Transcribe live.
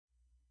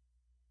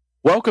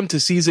Welcome to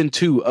Season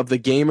 2 of the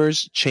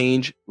Gamers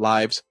Change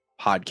Lives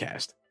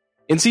podcast.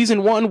 In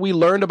Season 1, we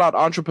learned about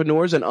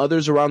entrepreneurs and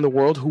others around the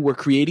world who were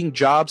creating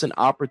jobs and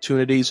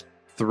opportunities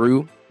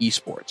through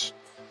esports.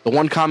 The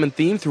one common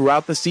theme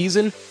throughout the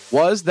season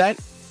was that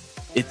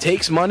it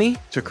takes money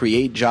to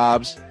create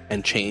jobs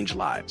and change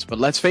lives. But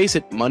let's face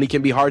it, money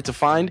can be hard to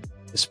find,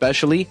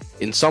 especially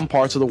in some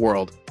parts of the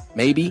world,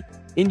 maybe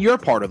in your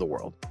part of the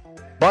world.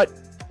 But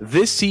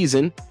this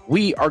season,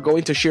 we are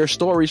going to share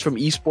stories from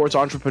esports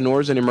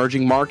entrepreneurs in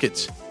emerging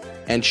markets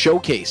and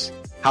showcase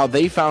how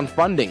they found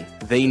funding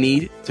they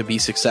need to be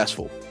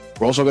successful.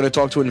 We're also going to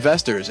talk to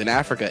investors in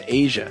Africa,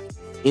 Asia,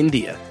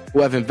 India,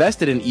 who have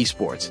invested in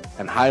esports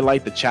and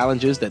highlight the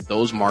challenges that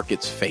those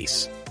markets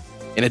face.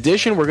 In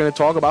addition, we're going to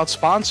talk about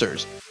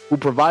sponsors who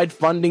provide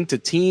funding to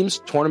teams,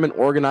 tournament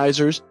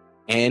organizers,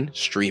 and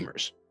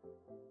streamers.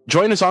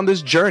 Join us on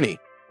this journey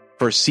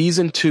for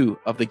Season 2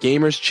 of the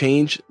Gamers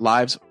Change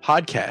Lives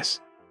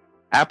podcast,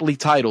 aptly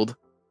titled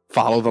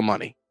Follow the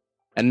Money.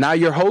 And now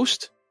your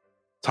host,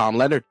 Tom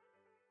Leonard.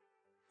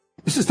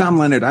 This is Tom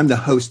Leonard. I'm the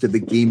host of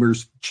the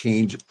Gamers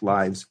Change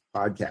Lives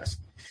podcast.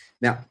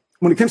 Now,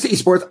 when it comes to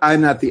esports,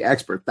 I'm not the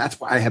expert. That's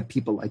why I have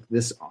people like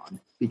this on,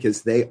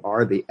 because they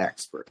are the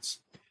experts.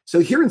 So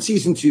here in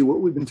Season 2, what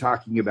we've been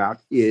talking about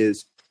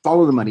is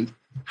follow the money,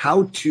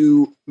 how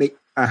to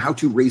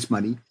raise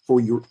money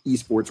for your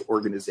esports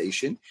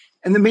organization.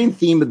 And the main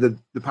theme of the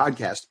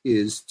podcast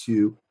is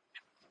to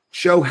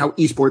show how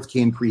esports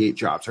can create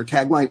jobs. Our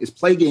tagline is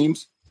play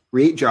games,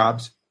 create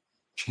jobs,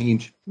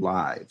 change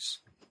lives.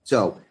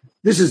 So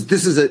this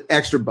is an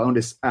extra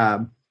bonus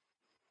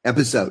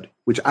episode,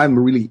 which I'm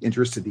really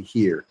interested to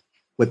hear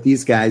what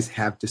these guys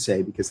have to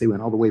say, because they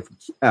went all the way from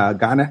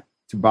Ghana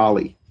to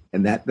Bali,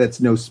 and that's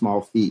no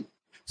small feat.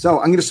 So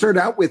I'm going to start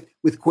out with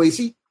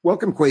Kwesi.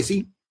 Welcome,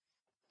 Kwesi.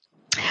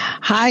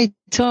 Hi,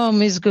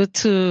 Tom. It's good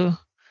to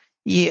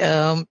be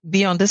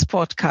on this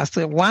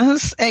podcast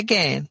once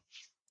again.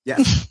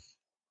 Yes.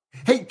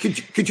 Hey,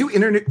 could you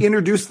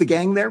introduce the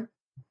gang there?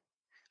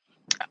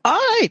 All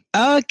right.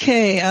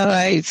 Okay. All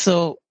right.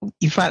 So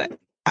if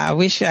I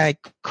wish I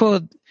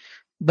could,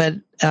 but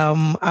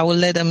I will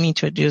let them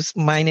introduce.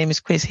 My name is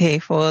Chris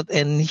Hayford,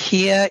 and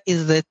here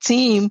is the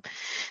team,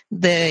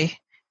 the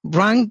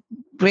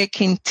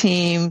brand-breaking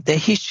team, the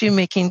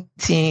history-making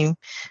team,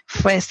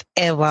 first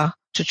ever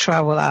to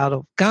travel out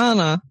of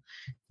Ghana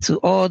to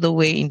all the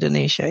way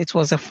Indonesia. It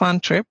was a fun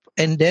trip.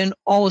 And then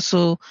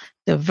also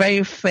the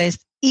very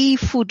first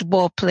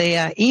e-football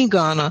player in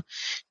Ghana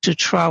to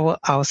travel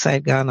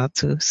outside Ghana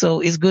too. So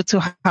it's good to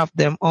have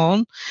them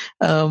on.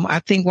 I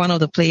think one of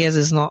the players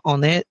is not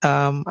on it.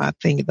 I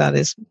think that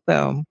is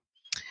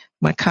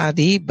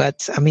Makadi,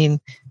 but I mean,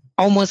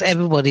 almost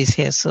everybody's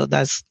here. So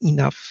that's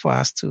enough for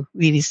us to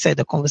really set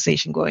the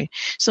conversation going.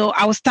 So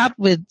I will start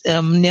with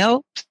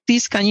Nell.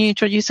 Please, can you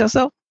introduce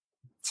yourself?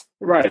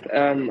 Right.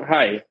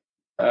 Hi.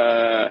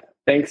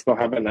 Thanks for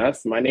having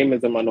us. My name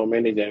is Emmanuel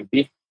Manager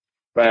MP,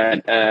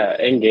 but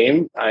in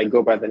game I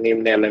go by the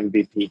name Nell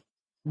MVP.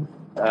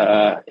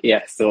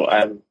 So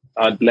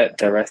I'd let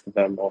the rest of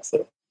them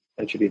also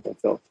introduce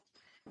themselves.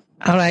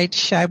 All right,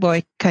 Shy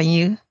Boy, can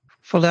you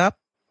follow up?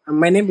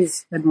 My name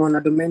is Edmond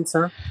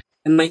Adomensa,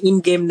 and my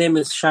in-game name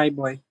is Shy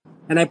Boy,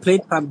 and I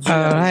played PUBG.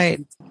 All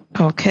right.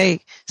 Okay,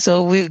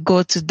 so we'll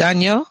go to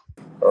Daniel.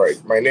 All right,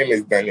 my name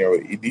is Daniel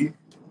Idi.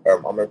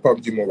 I'm a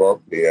PUBG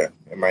mobile player,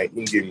 and my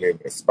in-game name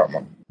is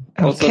Spammer.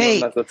 Also Okay.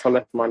 known as the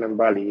tallest man in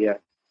Bali, yeah.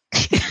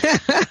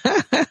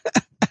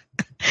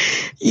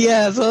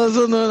 Yes,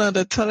 also known as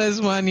the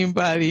tallest man in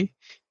Bali.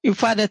 In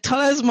fact, the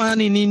tallest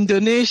man in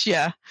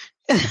Indonesia.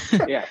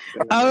 Yeah.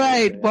 All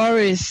right,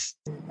 Boris.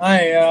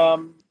 Hi,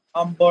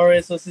 I'm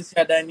Boris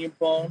Osisia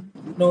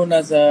Danipon, known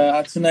as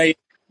Atuna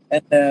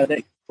and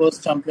the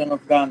post champion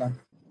of Ghana.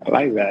 I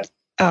like that.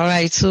 All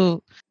right,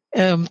 so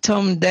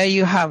Tom, there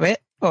you have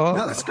it. No,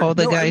 that's great. All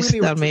the guys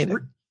that made it.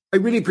 I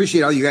really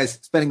appreciate all you guys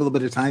spending a little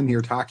bit of time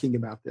here talking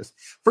about this.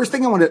 First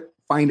thing I want to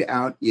find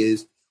out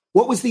is,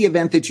 what was the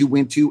event that you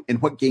went to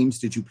and what games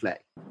did you play?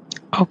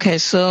 Okay,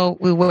 so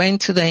we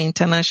went to the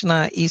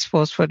International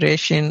Esports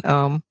Federation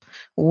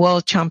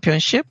World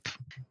Championship.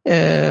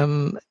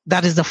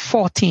 That is the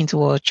 14th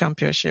World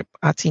Championship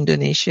at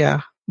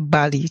Indonesia,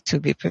 Bali to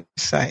be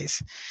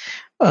precise.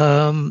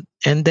 And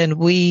then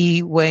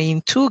we were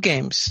in 2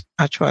 games,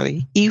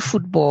 actually,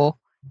 eFootball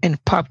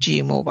and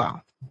PUBG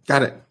Mobile.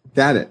 Got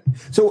it.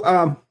 So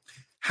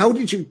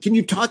can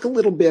you talk a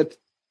little bit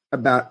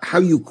about how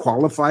you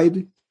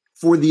qualified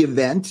for the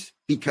event?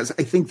 Because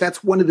I think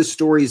that's one of the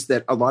stories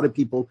that a lot of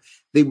people,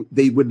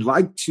 they would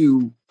like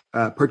to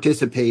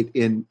participate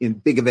in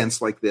big events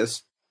like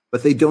this,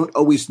 but they don't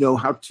always know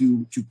how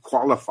to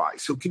qualify.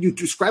 So could you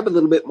describe a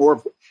little bit more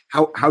of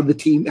how the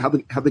team, how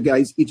the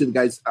guys, each of the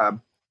guys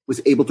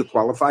was able to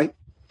qualify?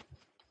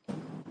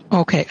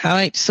 Okay, all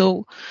right.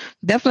 So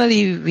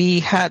definitely we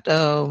had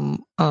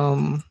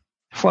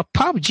for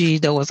PUBG,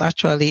 there was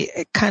actually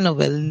a kind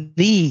of a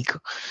league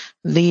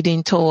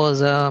leading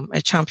towards a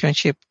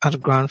championship at the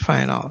grand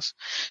finals.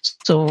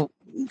 So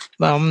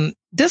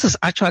this is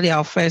actually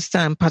our first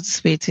time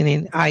participating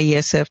in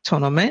IESF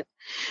tournament.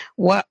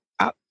 what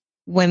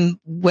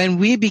when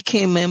we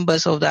became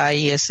members of the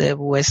IESF,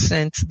 we were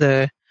sent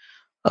the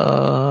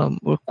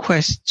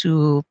request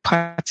to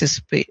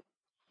participate.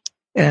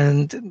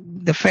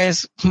 And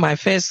my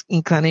first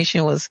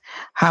inclination was,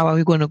 how are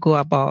we going to go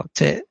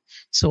about it?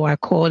 So I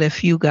called a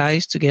few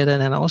guys together,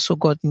 and I also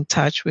got in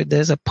touch with,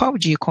 there's a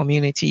PUBG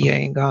community here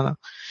in Ghana.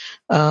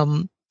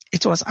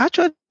 It was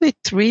actually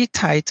 3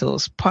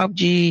 titles: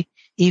 PUBG,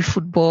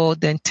 eFootball,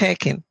 then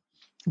Tekken.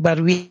 But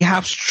we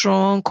have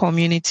strong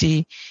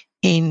community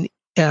in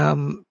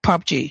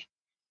PUBG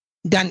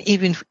than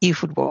even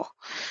eFootball.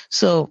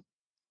 So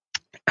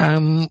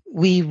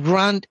we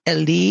ran a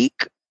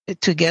league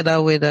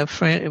together with a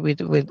friend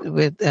with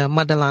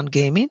Motherland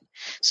Gaming.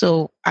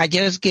 So I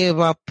just gave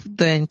up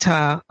the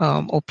entire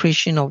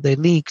operation of the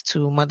league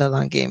to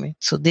Motherland Gaming.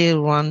 So they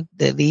run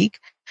the league,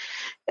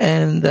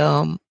 and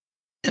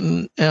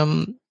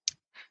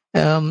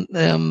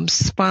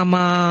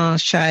Spammer,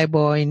 Shy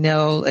Boy,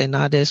 Nell, and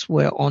others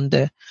were on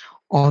the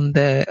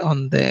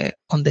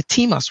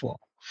team as well.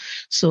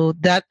 So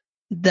that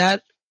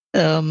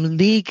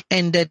league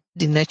ended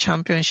in a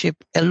championship,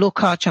 a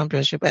local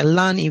championship, a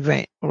LAN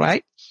event,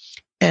 right?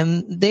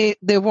 And they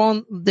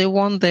won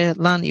the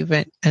LAN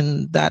event,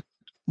 and that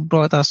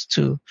brought us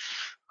to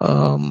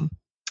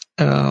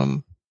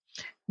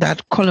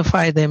that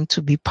qualified them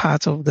to be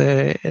part of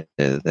the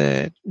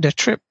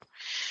trip.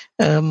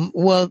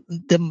 Well,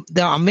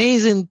 the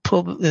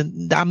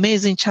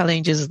amazing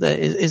challenge is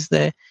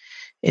the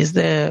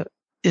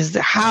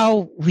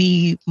how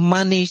we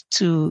managed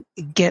to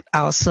get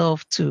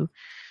ourselves to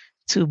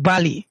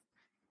Bali,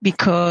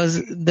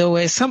 because there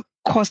were some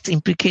cost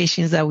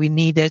implications that we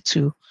needed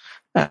to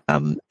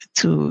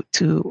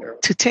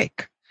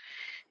take,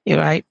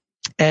 right?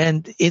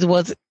 And it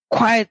was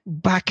quite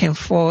back and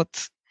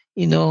forth,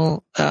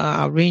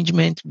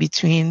 arrangement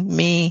between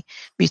the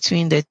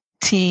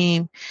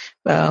team,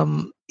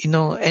 and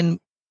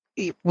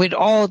with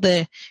all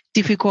the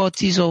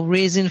difficulties of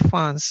raising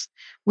funds,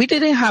 we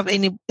didn't have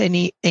any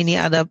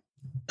other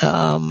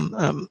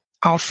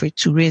outfit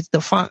to raise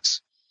the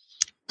funds.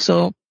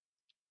 So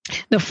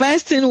the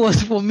first thing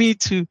was for me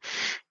to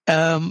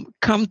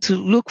come to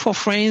look for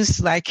friends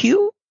like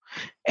you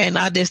and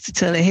others to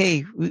tell her,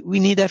 hey,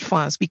 we needed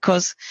funds,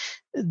 because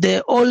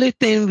the only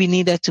thing we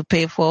needed to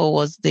pay for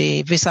was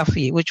the visa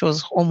fee, which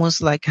was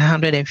almost like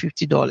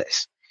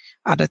 $150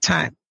 at the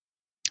time.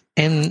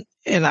 And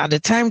at the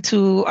time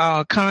too,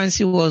 our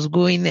currency was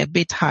going a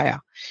bit higher.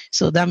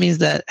 So that means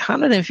that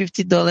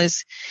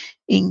 $150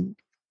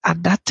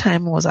 at that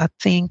time was, I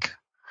think,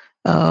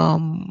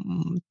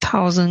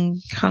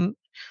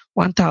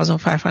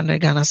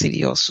 1,500 Ghana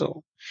cedi or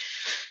so.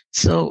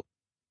 So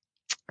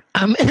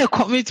I made a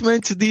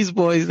commitment to these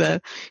boys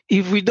that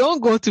if we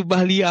don't go to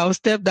Bali, I'll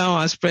step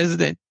down as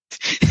president.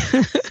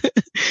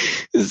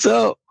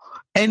 So,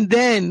 and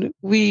then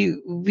we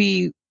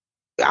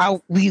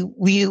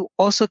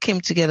also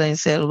came together and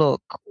said,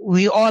 look,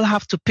 we all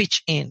have to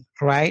pitch in,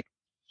 right?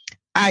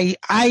 I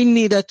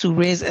needed to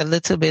raise a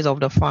little bit of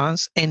the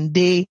funds, and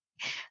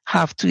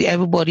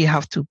everybody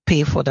have to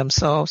pay for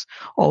themselves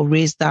or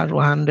raise that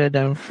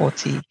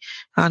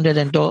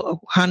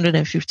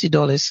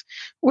 $150,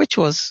 which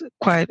was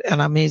quite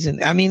an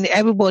amazing. I mean,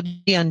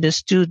 everybody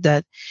understood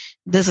that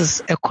this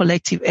is a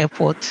collective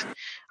effort.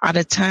 At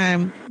the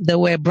time, there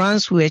were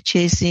brands we were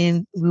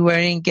chasing. We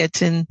weren't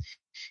getting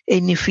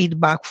any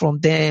feedback from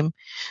them.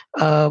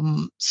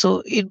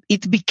 So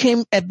it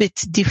became a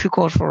bit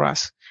difficult for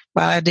us.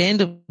 But at the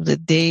end of the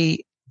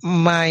day,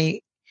 my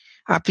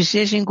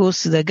appreciation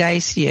goes to the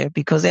guys here,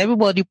 because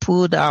everybody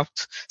pulled out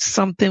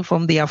something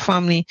from their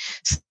family,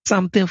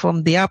 something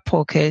from their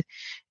pocket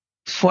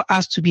for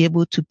us to be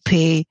able to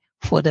pay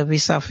for the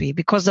visa fee,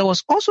 because there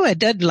was also a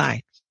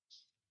deadline.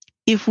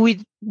 If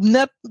we'd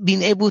not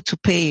been able to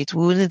pay it,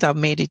 we wouldn't have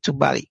made it to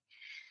Bali,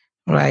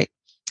 right?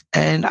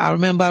 And I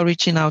remember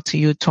reaching out to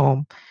you,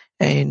 Tom,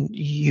 and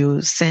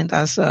you sent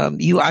us,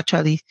 you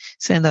actually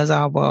sent us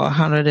about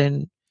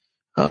 $180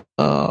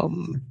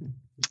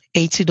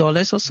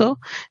 or so.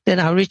 Then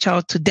I reached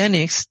out to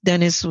Dennis.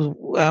 Dennis,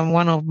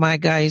 one of my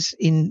guys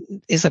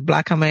is a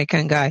Black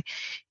American guy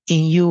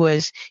in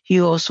US.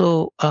 He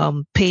also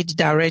paid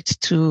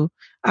direct to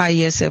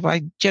IESF.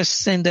 I just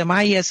sent them.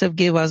 IESF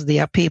gave us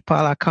their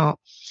PayPal account,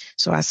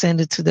 so I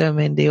sent it to them,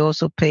 and they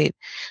also paid.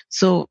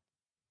 So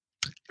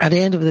at the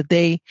end of the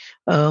day,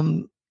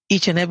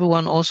 each and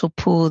everyone also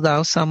pulled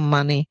out some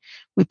money.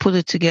 We put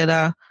it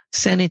together,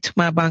 sent it to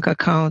my bank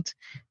account.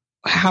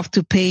 I have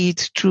to pay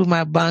it through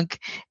my bank.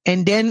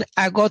 And then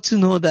I got to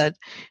know that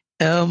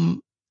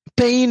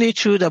paying it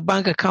through the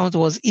bank account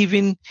was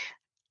even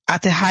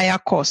at a higher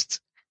cost.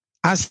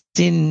 As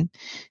in,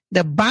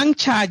 the bank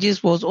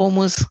charges was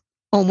almost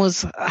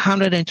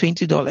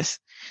 $120.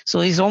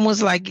 So it's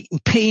almost like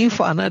paying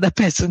for another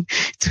person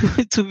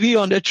to be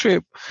on the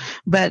trip.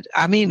 But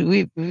I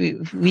mean,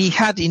 we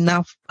had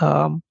enough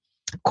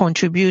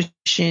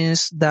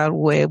contributions that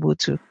were able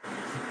to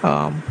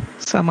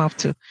Some have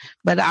to,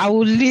 but I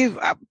will leave.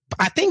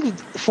 I think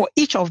for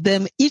each of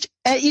them, each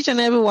and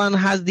everyone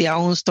has their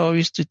own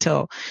stories to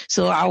tell.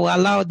 So I will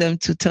allow them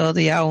to tell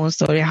their own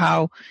story,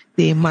 how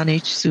they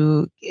managed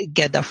to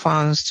get the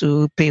funds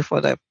to pay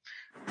for the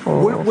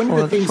One of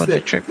the things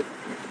the trip.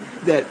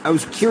 That I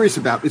was curious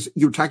about is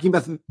you were talking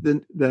about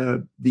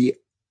the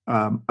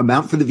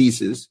amount for the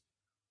visas.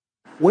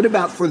 What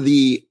about for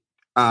the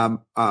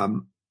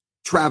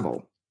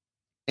travel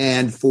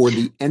and for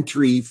the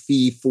entry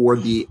fee for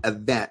the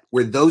event?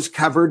 Were those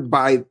covered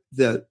by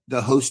the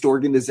host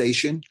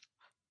organization?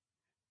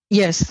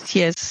 Yes.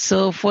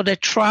 So for the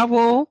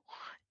travel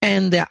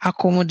and the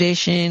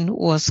accommodation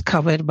was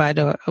covered by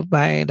the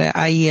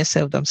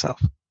IESF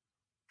themselves.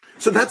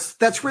 So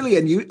that's really,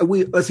 and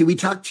we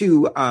talked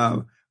to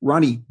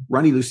Ronnie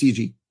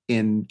Lusigi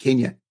in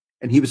Kenya,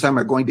 and he was talking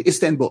about going to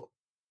Istanbul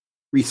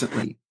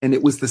recently, and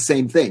it was the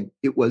same thing.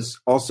 It was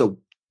also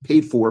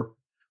paid for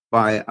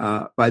by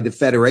the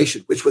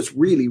federation, which was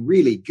really,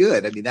 really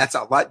good. I mean, that's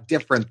a lot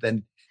different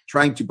than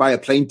trying to buy a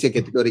plane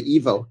ticket to go to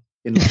Evo.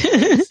 I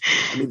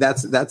mean,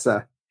 that's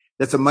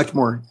a much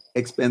more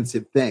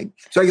expensive thing.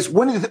 So I guess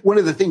one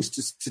of the things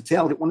to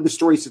tell, one of the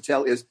stories to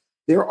tell is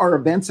there are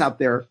events out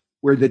there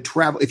where the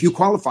travel, if you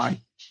qualify,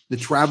 the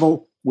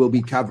travel will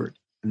be covered,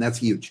 and that's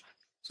huge.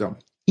 So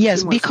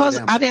yes, because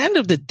at the end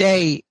of the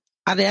day,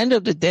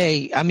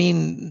 I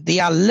mean,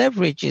 their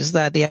leverage is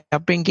that they are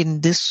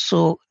bringing this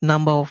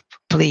number of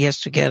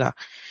players together,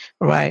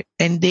 right?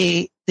 And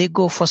they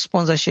go for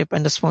sponsorship,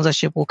 and the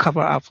sponsorship will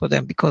cover up for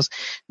them because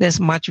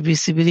there's much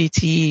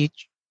visibility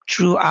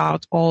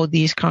throughout all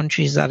these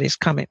countries that is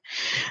coming.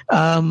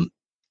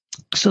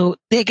 So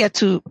they get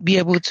to be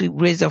able to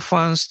raise the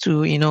funds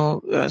to,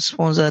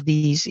 sponsor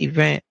these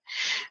events.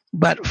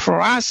 But for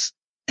us,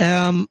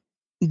 there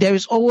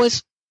is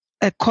always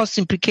a cost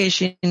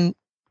implication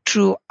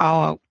through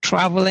our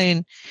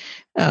traveling,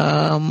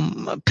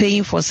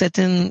 paying for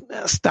certain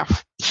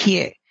stuff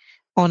here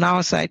on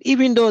our side.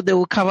 Even though they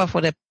will cover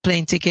for the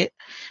plane ticket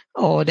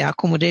or the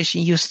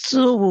accommodation, you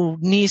still will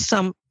need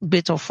some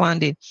bit of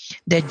funding.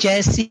 The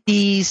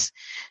jerseys,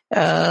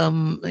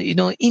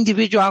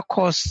 individual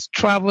costs,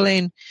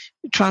 traveling,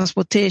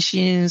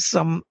 transportation,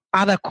 some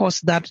other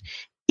costs that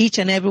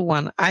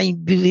I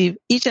believe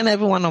each and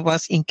every one of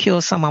us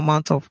incur some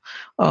amount of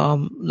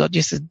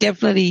logistics.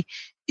 Definitely,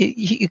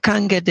 you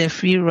can't get the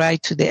free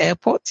ride to the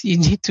airport. You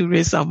need to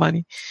raise some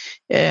money,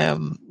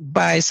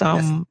 buy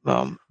some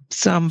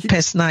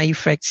personal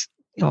effects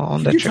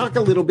on the trip. Could you talk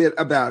a little bit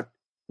about?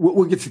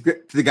 We'll get to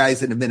the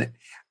guys in a minute.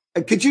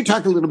 Could you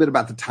talk a little bit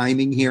about the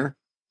timing here?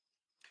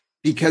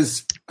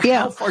 Because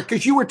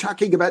because you were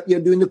talking about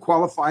doing the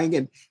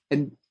qualifying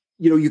and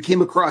you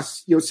came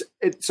across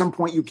at some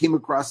point you came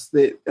across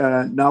the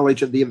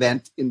knowledge of the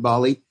event in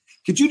Bali.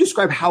 Could you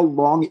describe how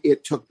long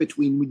it took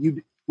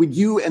between when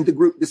you and the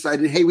group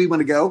decided, hey, we want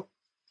to go,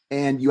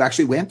 and you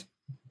actually went?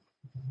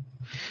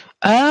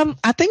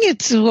 I think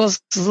it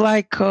was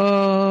like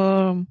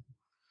from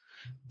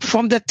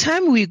the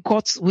time we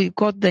got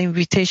the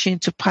invitation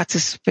to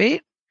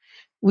participate,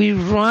 we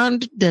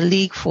ran the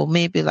league for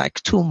maybe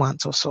like 2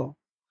 months or so,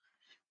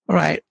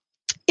 right?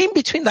 In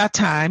between that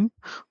time,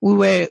 we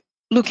were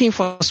looking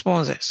for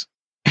sponsors.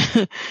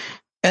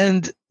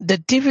 And the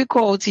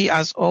difficulty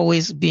has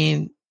always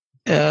been,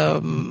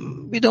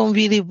 we don't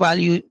really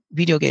value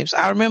video games.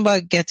 I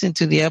remember getting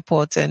to the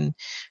airport and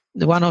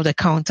one of the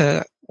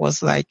counter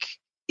was like,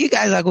 you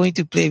guys are going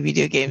to play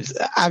video games.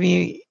 I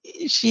mean,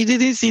 she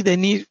didn't see the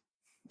need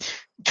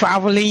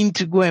traveling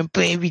to go and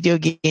play video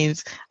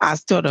games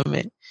as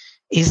tournament.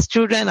 His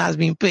children has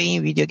been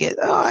playing video games.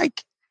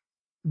 Like,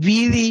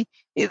 really,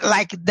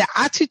 the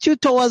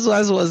attitude towards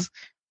us was,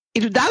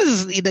 that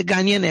is in the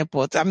Ghanaian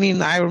airport. I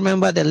mean, I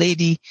remember the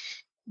lady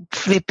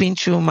flipping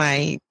through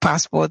my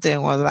passport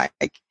and was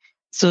like,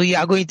 so you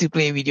are going to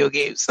play video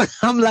games?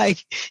 I'm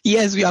like,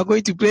 yes, we are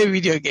going to play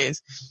video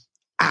games.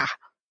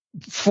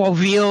 For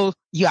real,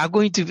 you are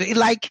going to play?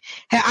 Like,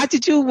 her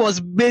attitude was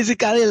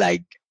basically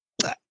like,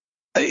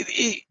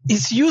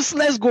 it's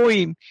useless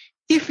going.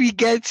 If we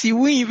get, he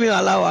won't even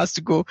allow us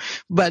to go.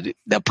 But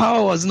the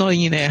power was not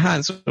in her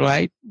hands,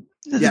 right?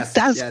 Yes,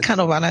 that's kind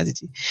of an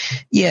attitude.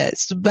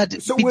 Yes,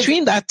 but so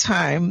between that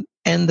time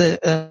and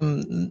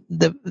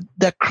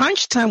the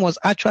crunch time was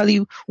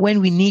actually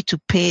when we need to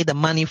pay the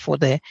money for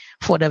the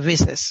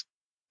visas,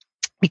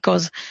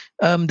 because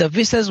the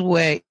visas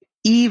were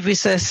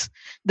e-visas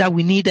that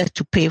we needed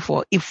to pay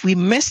for. If we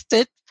missed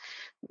it,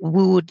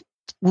 we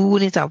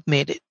wouldn't have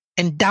made it.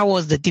 And that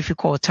was the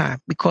difficult time,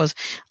 because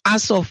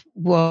as of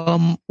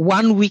 1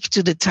 week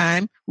to the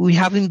time, we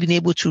haven't been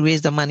able to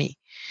raise the money.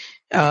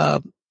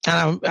 And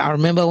I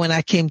remember when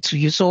I came to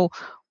you. So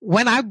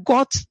when I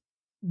got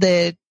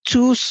the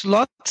 2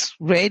 slots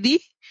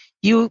ready,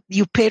 you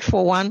paid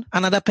for one,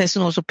 another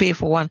person also paid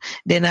for one.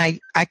 Then I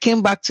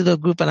came back to the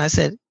group and I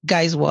said,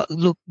 guys,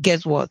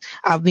 guess what?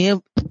 I've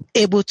been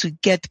able to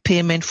get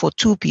payment for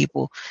 2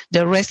 people.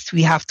 The rest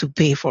we have to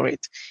pay for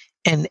it.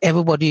 And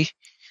everybody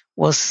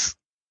was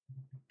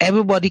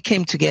everybody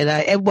came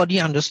together. Everybody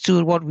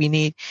understood what we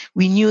need.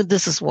 We knew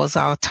was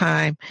our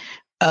time.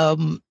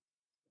 Um,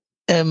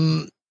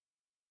 um,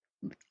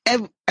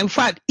 in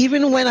fact,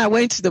 even when I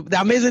went to the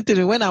amazing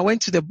thing, when I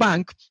went to the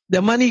bank,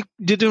 the money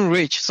didn't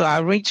reach. So I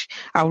reached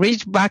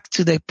back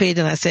to the page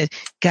and I said,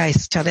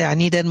 guys, Charlie, I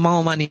needed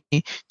more money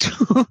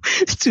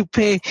to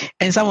pay.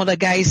 And some of the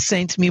guys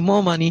sent me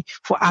more money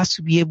for us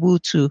to be able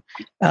to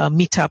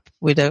meet up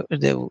with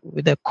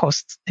the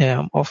cost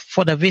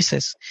for the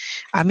visas.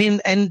 I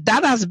mean, and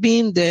that has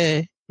been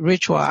the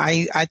ritual.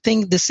 I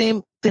think the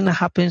same thing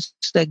happens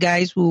to the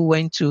guys who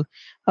went to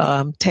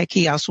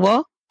Turkey as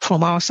well.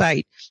 From our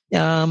side,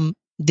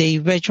 they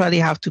virtually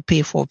have to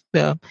pay for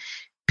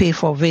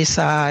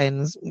visa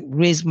and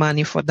raise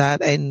money for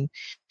that. And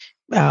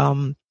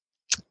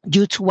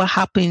due to what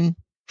happened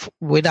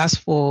with us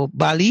for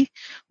Bali,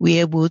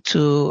 we're able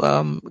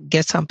to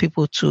get some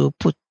people to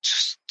put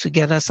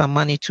together some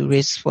money to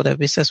raise for the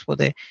visas for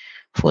the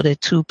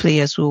two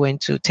players who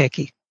went to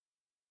Turkey.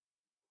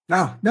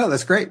 No,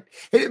 that's great.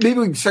 Hey, maybe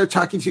we can start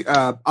talking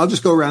to. I'll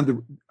just go around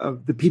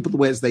the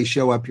people as they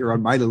show up here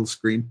on my little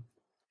screen.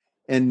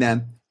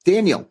 And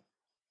Daniel,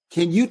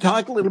 can you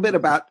talk a little bit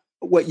about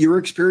what your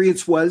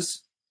experience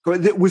was?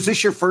 Was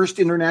this your first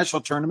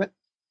international tournament?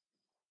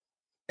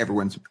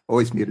 Everyone's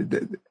always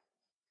muted.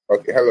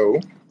 Okay, hello.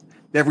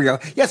 There we go.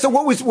 Yeah. So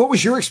what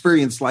was your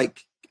experience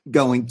like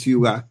going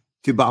to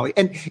Bali?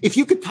 And if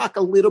you could talk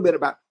a little bit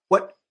about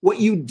what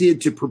you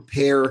did to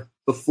prepare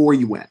before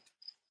you went.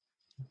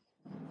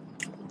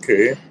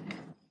 Okay.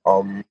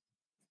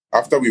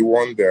 After we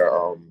won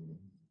the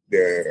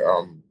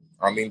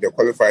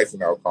qualifiers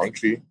in our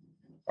country,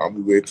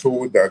 we were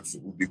told that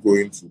we'll be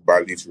going to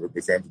Bali to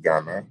represent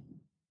Ghana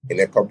in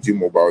a PUBG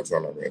Mobile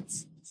tournament.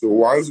 So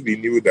once we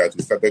knew that,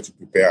 we started to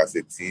prepare as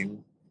a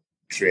team,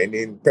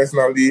 training.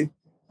 Personally,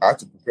 I had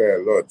to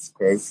prepare a lot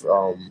because,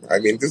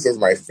 this was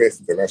my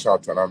first international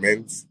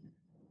tournament.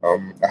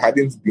 I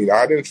hadn't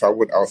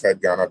traveled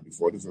outside Ghana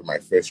before. This was my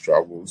first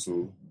travel.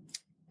 So,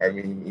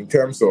 in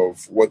terms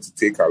of what to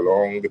take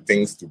along, the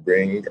things to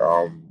bring,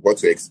 what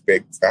to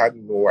expect, I had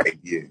no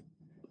idea.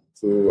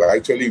 So I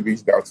actually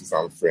reached out to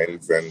some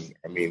friends and,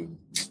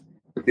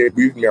 they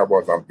briefed me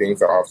about some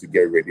things I have to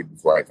get ready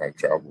before I can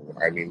travel.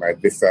 My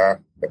visa,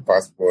 the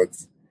passport,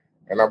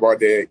 and about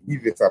the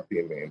e-visa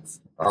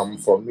payments.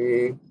 For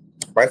me,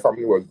 my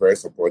family was very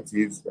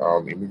supportive.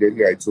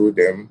 Immediately I told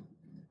them,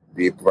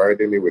 they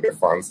provided me with the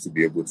funds to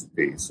be able to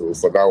pay. So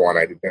for that one,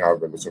 I didn't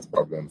have a lot of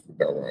problems with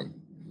that one.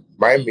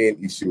 My main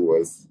issue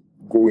was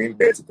going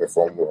there to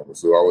perform well.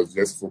 So I was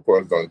just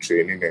focused on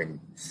training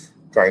and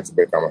trying to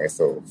better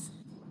myself.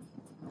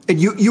 And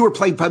you were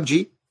playing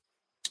PUBG?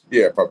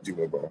 Yeah, PUBG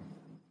Mobile.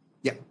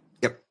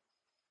 Yep.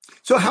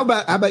 So how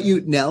about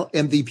you, Nell,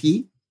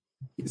 MVP?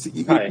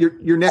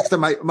 You're next on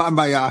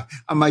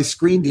my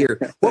screen here.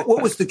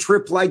 What was the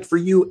trip like for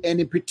you? And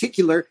in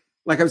particular,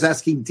 like I was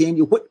asking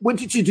Daniel, what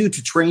did you do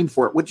to train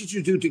for it? What did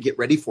you do to get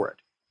ready for it?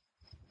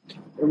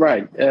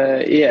 Right.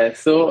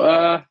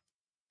 So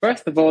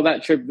first of all, the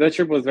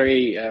trip was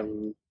very.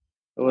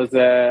 It was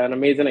an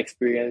amazing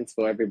experience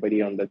for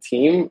everybody on the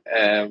team.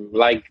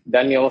 Like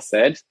Daniel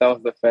said, that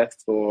was the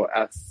first for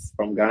us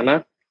from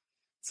Ghana.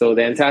 So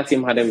the entire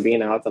team hadn't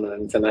been out on an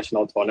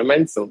international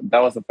tournament. So that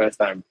was the first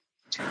time.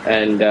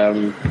 And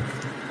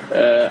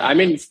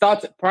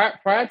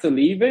prior to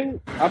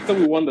leaving, after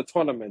we won the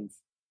tournament,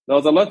 there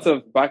was a lot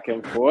of back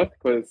and forth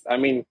because,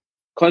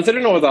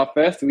 considering it was our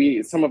first,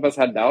 some of us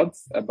had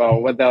doubts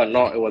about whether or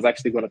not it was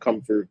actually going to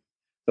come through.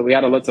 So we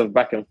had a lot of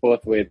back and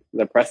forth with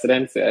the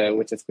president,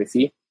 which is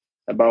Kwesi,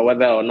 about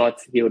whether or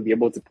not he would be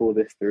able to pull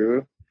this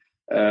through.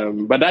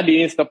 But that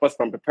didn't stop us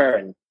from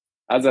preparing.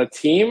 As a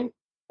team,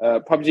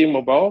 PUBG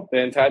Mobile,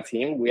 the entire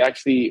team, we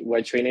actually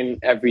were training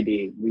every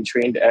day. We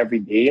trained every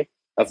day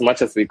as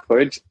much as we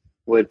could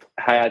with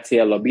higher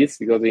tier lobbies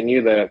because we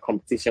knew the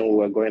competition we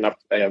were going up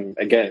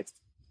against.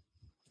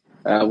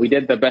 We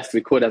did the best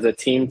we could as a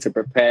team to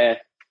prepare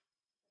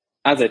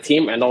as a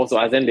team and also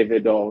as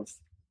individuals.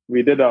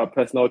 We did our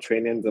personal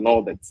trainings and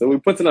all that. So we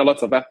put in a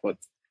lot of effort.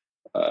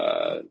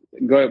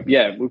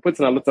 We put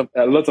in a lot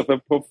of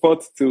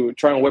effort to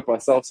try and whip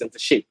ourselves into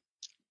shape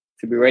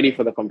to be ready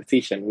for the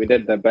competition. We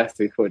did the best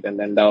we could, and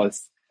then that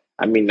was.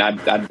 I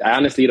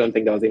honestly don't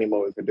think there was any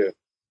more we could do.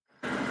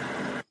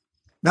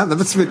 No, that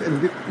must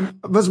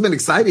have been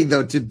exciting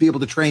though to be able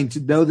to train, to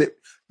know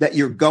that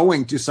you're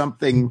going to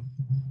something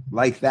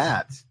like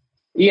that.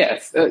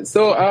 Yes. We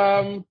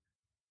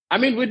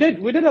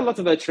did a lot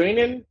of the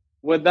training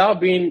without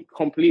being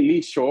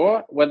completely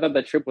sure whether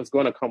the trip was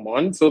going to come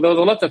on. So there was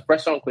a lot of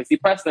pressure on Kwesi.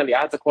 Personally,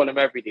 I had to call him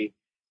every day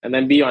and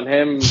then be on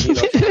him,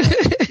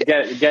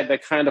 get the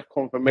kind of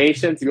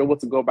confirmation to be able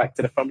to go back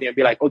to the family and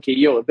be like, okay,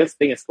 this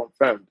thing is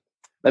confirmed.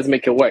 Let's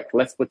make it work.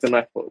 Let's put in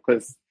effort.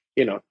 Because,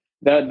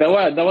 there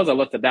was a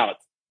lot of doubt.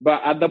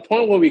 But at the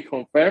point where we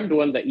confirmed,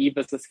 when the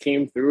e-visas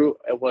came through,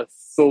 it was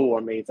so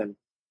amazing.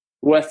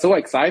 We were so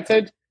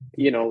excited.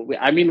 We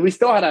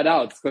still had our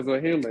doubts because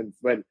we're humans,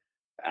 but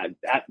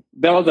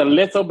there was a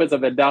little bit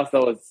of a doubt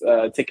that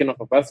was taken off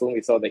of us when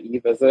we saw the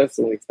e-visas,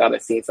 when we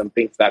started seeing some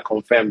things that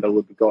confirmed that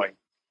we'd be going.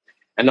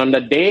 And on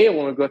the day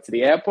when we got to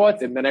the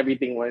airport and then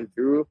everything went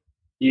through,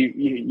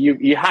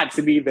 you had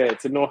to be there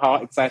to know how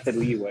excited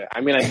we were.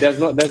 I mean, there's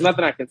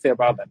nothing I can say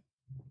about that.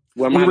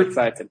 We're not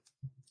excited.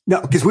 No,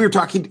 because we were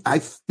talking.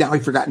 I've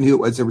forgotten who it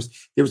was.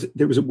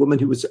 There was a woman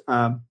who was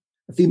a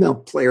female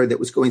player that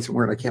was going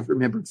somewhere, and I can't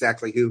remember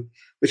exactly who.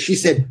 But she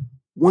said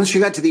once she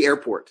got to the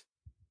airport,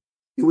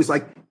 it was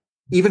like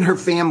even her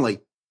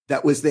family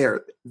that was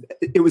there.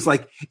 It was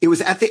like it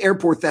was at the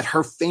airport that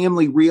her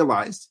family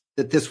realized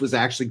that this was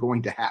actually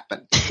going to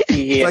happen.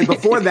 Yeah. Like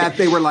before that,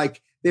 they were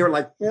like,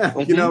 yeah,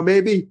 you know,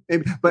 maybe.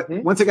 But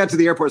once I got to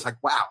the airport, it's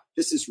like, wow,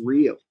 this is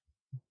real.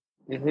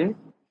 Mm-hmm.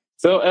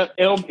 So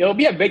it'll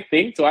be a big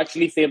thing to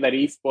actually say that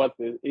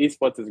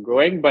esports is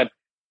growing. But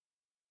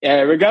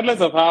regardless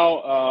of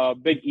how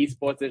big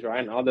esports is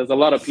right now, there's a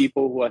lot of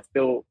people who are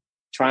still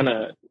trying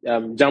to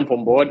jump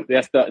on board.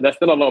 There's still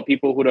a lot of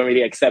people who don't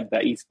really accept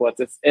that esports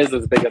is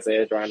as big as it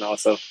is right now.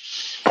 So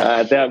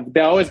there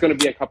are always going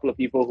to be a couple of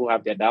people who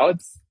have their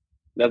doubts.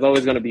 There's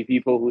always going to be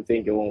people who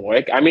think it won't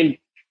work. I mean,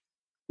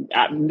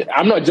 I'm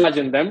not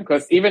judging them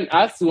because even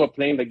us who are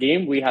playing the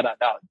game, we had our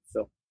doubts.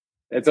 So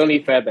it's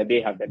only fair that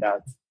they have their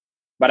doubts.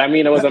 But I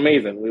mean, it was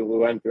amazing. We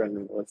went through and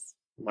it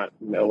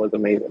was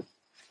amazing.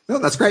 No,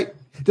 that's great.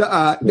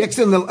 Next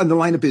on the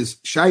lineup is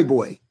Shy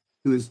Boy,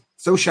 who is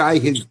so shy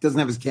he doesn't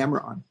have his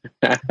camera on.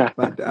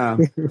 But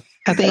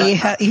I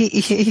think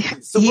he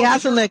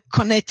has a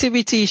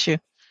connectivity issue.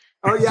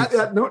 Oh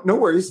yeah, no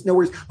worries.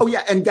 Oh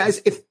yeah, and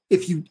guys,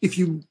 if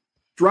you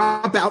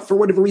drop out for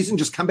whatever reason,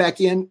 just come back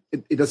in.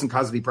 It doesn't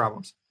cause any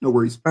problems. No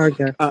worries.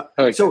 Okay.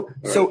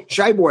 So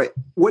Shy Boy,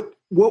 what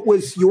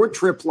was your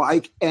trip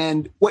like,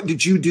 and what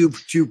did you do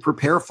to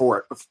prepare for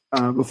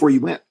it before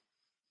you went?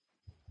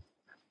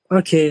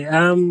 Okay.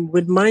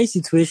 With my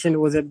situation, it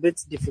was a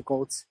bit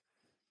difficult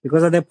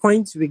because at the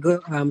point we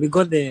got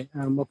the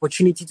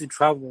opportunity to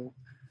travel.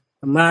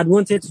 I had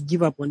wanted to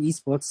give up on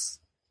esports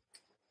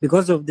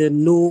because of the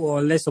no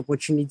or less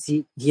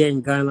opportunity here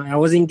in Ghana. I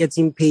wasn't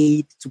getting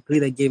paid to play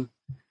the game.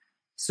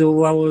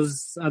 So I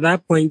was at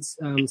that point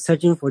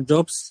searching for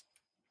jobs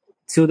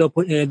till the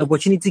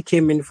opportunity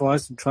came in for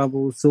us to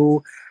travel.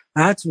 So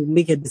I had to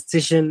make a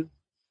decision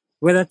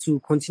whether to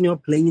continue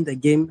playing the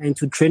game and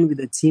to train with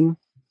the team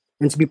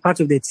and to be part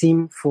of the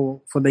team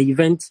for the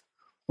event,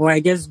 or I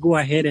guess go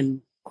ahead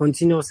and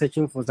continue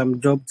searching for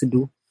some job to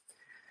do.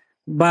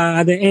 But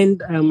at the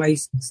end, I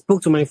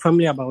spoke to my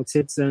family about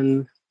it,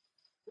 and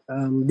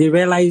they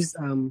realized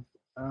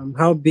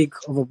how big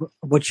of an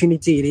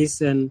opportunity it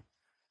is and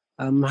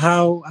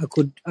how I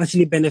could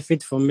actually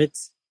benefit from it.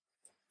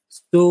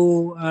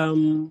 So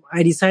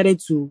I decided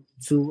to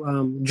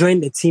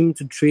join the team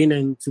to train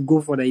and to go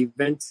for the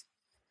event.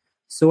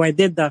 So I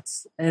did that,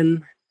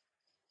 and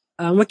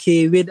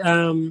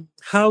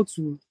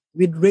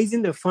with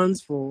raising the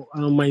funds for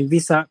my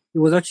visa, it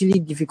was actually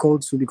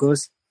difficult too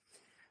because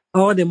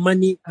all the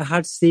money I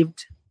had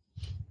saved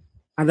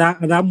at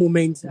that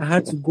moment, I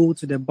had to go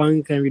to the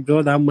bank and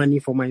withdraw that money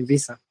for my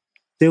visa.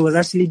 So it was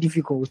actually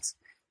difficult.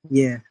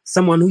 Yeah,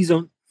 someone who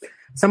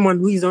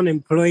is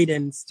unemployed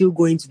and still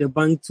going to the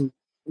bank to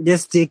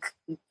just take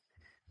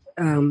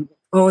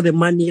all the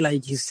money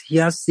like he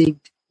has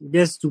saved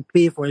just to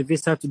pay for a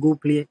visa to go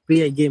play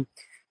a game.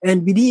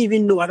 And we didn't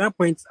even know at that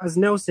point, as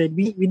Nell said,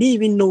 we didn't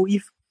even know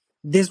if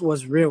this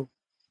was real.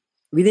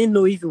 We didn't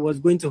know if it was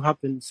going to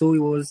happen. So it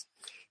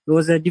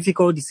was a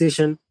difficult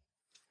decision.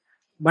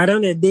 But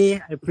on the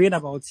day, I prayed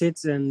about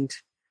it and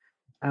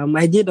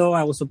I did all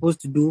I was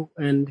supposed to do.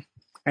 And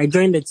I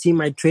joined the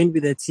team. I trained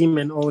with the team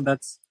and all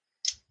that.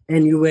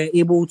 And we were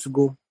able to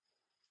go.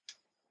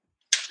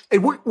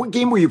 And what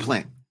game were you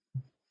playing?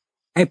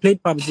 I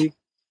played PUBG.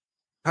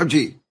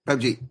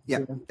 PUBG. Yeah.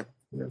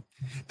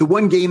 The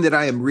one game that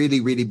I am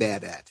really, really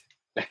bad at.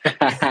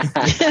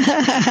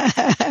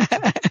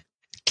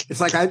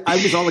 It's like I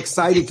was all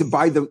excited to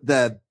buy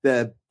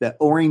the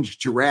orange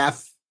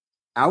giraffe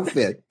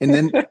outfit, and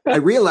then I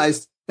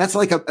realized that's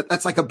like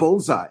a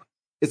bullseye.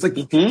 It's like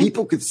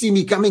people could see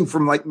me coming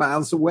from like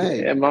miles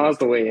away. Yeah,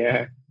 miles away.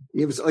 Yeah,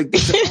 it was like.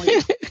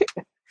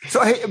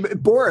 So hey,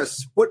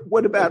 Boris,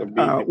 what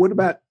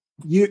about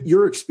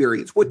your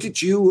experience? What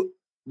did you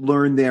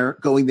learn there,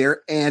 going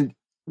there, and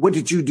what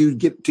did you do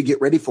to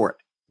get ready for it?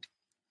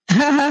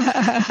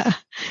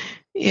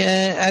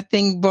 Yeah, I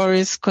think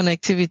Boris,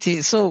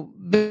 connectivity. So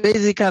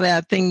basically,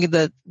 I think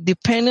that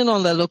depending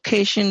on the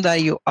location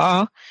that you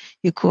are,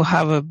 you could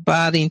have a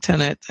bad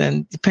internet,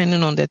 and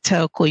depending on the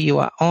telco you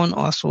are on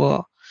as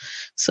well.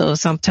 So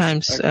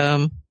sometimes,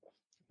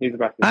 he's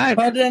back.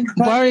 Pardon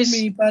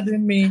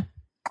me.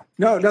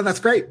 No, that's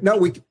great. No,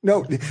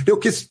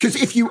 because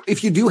if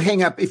you do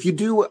hang up, if you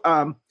do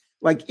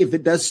like if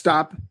it does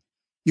stop,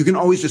 you can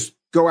always just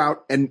go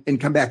out and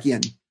come back in,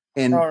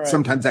 and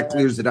sometimes that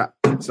clears it up.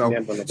 So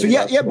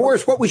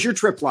Boris, what was your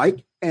trip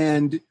like,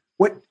 and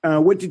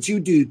what did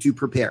you do to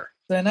prepare?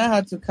 Then I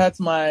had to cut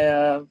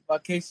my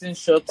vacation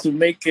short to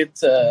make it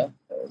for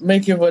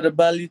the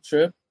Bali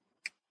trip.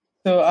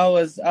 So I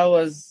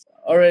was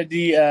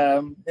already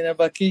in a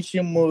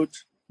vacation mode,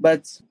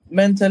 but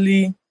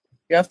mentally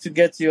you have to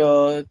get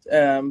your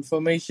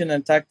formation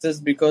and tactics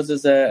because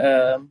it's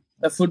a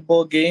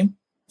football game.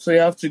 So you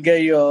have to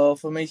get your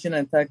formation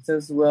and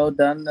tactics well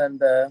done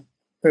and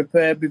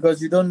prepare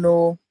because you don't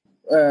know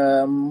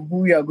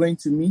who you are going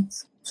to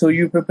meet. So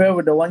you prepare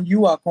with the one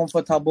you are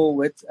comfortable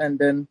with, and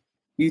then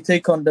you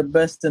take on the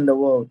best in the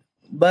world.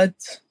 But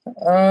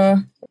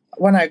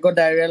when I got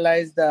there, I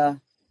realized that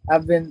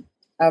I've been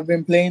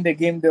playing the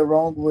game the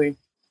wrong way.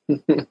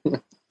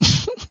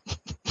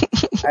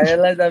 I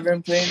realized I've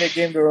been playing the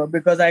game the wrong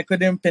because I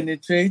couldn't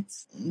penetrate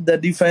the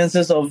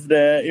defenses of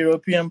the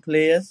European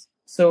players.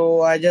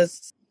 So I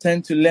just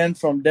tend to learn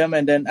from them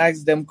and then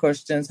ask them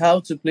questions how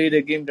to play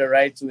the game the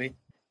right way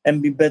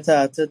and be better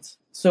at it.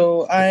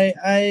 So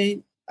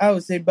I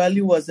would say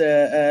Bali was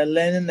a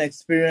learning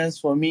experience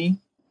for me.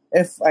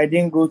 If I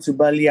didn't go to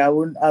Bali, I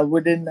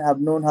wouldn't have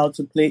known how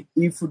to play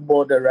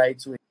e-football the right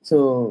way.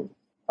 So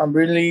I'm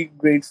really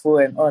grateful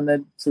and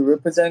honored to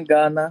represent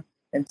Ghana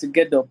and to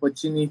get the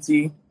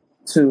opportunity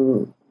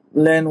to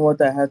learn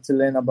what I had to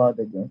learn about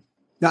the game.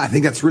 No, I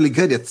think that's really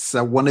good. It's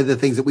one of the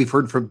things that we've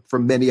heard from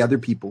many other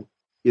people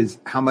is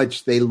how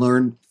much they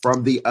learn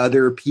from the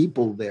other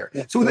people there.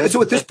 So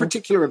at this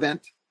particular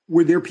event,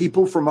 were there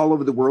people from all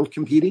over the world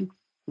competing?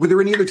 Were there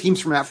any other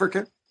teams from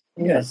Africa?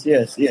 Yes.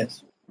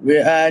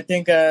 I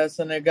think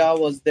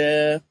Senegal was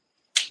there.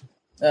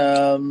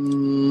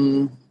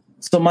 Somalia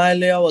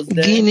was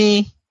there.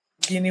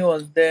 Guinea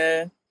was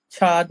there.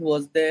 Chad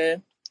was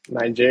there.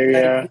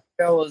 Nigeria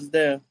was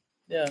there.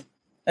 Yeah.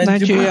 And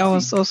Nigeria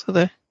was also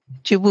there.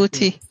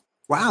 Djibouti.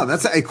 Wow,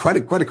 that's quite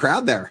a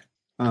crowd there.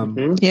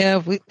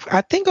 Yeah,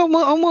 I think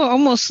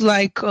almost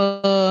like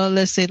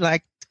let's say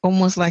like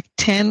almost like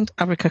 10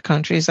 Africa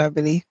countries, I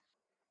believe.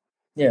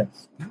 Yes.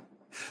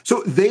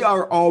 So they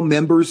are all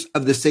members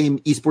of the same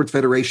esports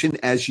federation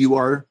as you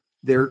are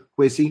there,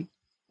 Kwesi?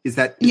 Is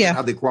that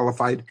how they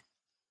qualified?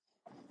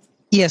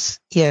 Yes.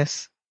 We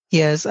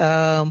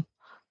are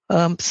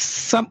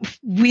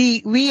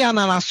an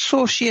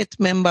associate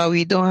member.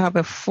 We don't have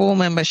a full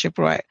membership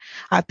right.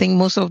 I think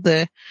most of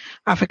the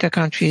Africa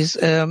countries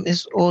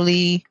is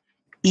only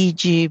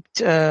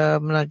Egypt,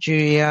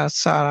 Nigeria,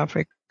 South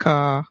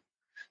Africa,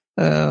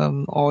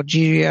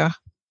 Algeria,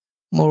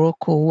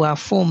 Morocco, who are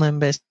full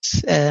members.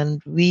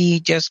 And we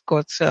just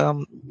got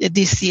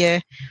this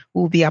year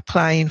we'll be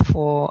applying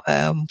for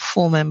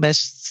full members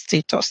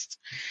status.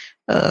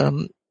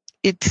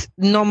 It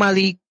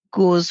normally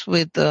goes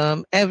with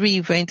every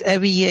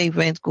year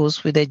event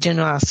goes with a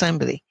general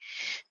assembly.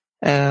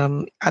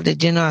 At the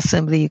general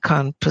assembly, you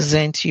can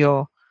present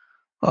your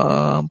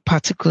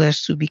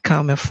particulars to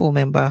become a full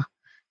member,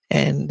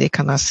 and they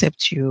can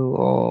accept you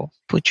or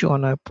put you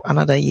on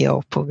another year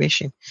of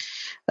probation.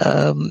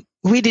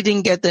 We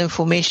didn't get the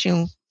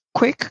information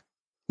quick,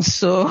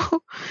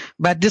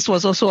 but this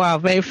was also our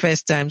very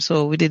first time,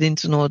 so we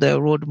didn't know the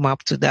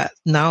roadmap to that.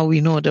 Now we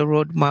know the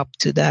roadmap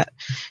to that.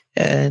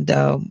 And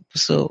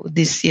so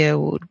this year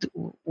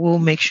we'll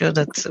make sure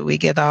that we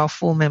get our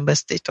full member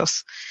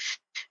status,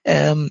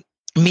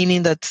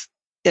 meaning that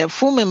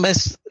full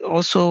members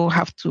also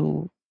have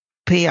to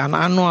pay an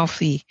annual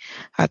fee.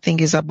 I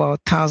think it's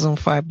about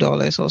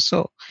 $1,005 or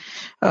so.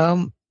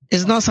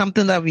 It's not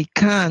something that we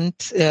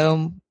can't.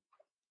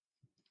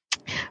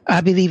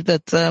 I believe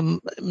that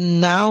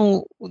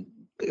now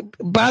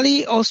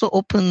Bali also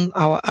opened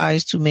our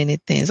eyes to many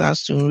things,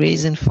 as to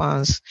raising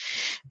funds,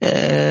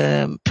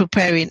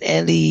 preparing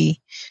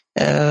early,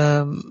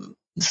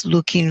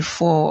 looking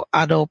for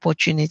other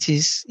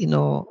opportunities,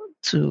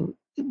 to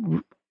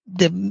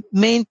the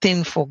main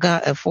thing for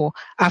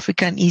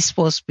African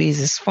esports space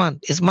is fun,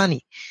 is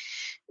money.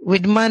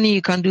 With money,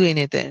 you can do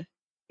anything.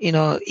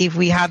 If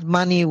we had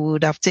money, we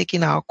would have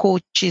taken our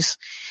coaches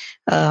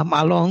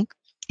along.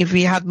 If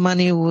we had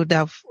money, we would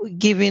have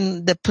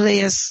given the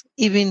players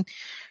even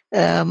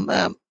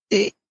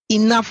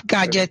enough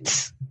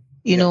gadgets,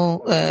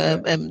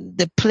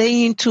 the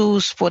playing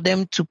tools for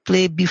them to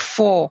play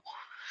before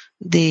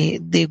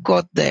they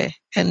got there.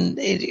 And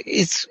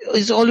it's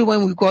only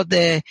when we got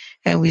there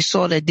and we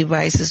saw the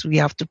devices we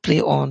have to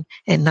play on,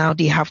 and now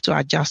they have to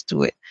adjust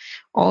to it.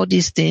 All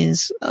these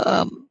things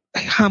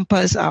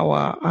hampers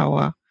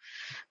our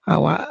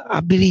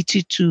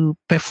ability to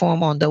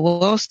perform on the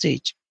world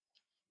stage.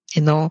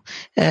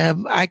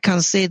 I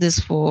can say this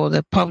for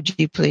the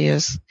PUBG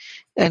players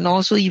and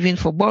also even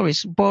for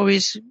Boris.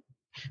 Boris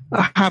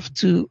have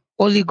to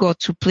only got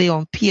to play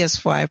on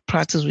PS5,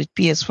 practice with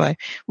PS5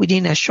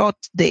 within a short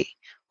day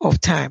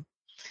of time.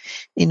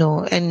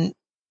 And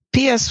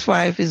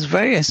PS5 is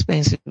very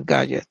expensive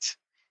gadget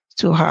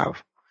to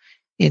have,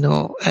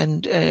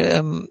 and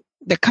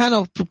the kind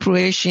of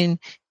preparation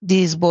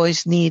these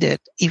boys needed.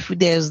 If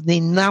there's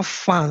enough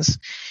funds,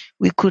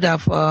 we could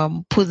have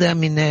put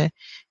them in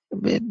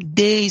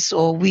days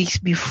or weeks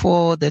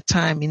before the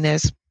time in a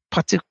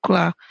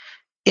particular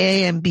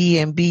A and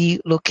B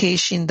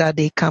location that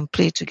they can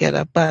play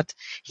together. But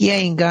here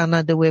in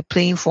Ghana, they were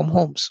playing from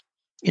homes,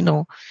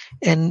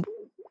 and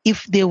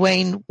if they were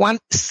in one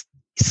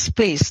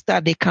space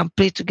that they can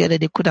play together.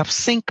 They could have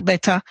synced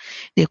better.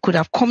 They could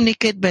have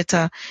communicated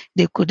better.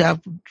 They could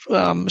have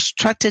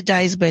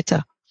strategized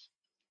better.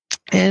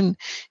 And,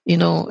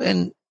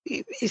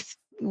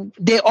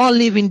 they all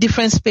live in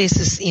different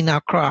spaces in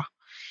Accra.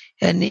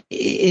 And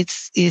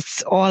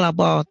it's all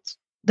about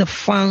the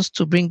fans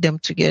to bring them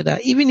together.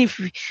 Even if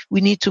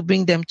we need to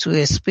bring them to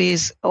a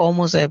space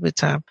almost every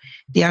time,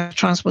 their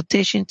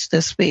transportation to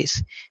the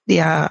space,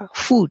 their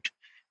food,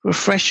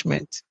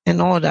 refreshment,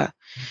 and all that,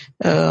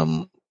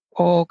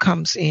 all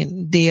comes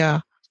in.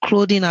 Their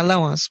clothing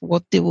allowance,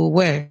 what they will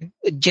wear,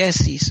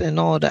 jerseys, and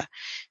all that.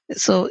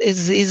 So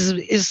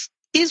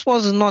it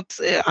was not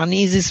an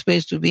easy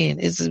space to be in.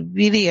 It's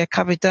really a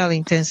capital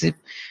intensive.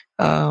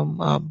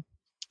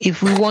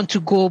 If we want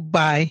to go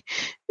by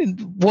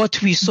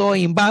what we saw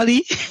in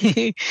Bali,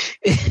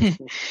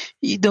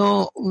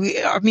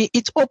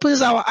 it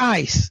opens our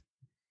eyes.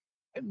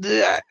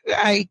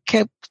 I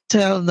kept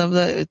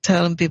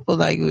telling people,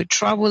 like, we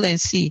travel and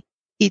see.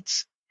 It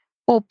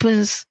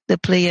opens the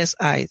players'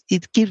 eyes.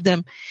 It gives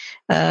them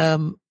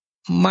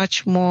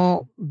much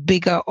more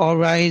bigger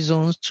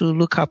horizons to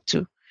look up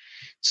to.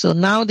 So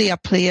now they are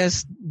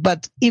players,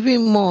 but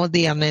even more,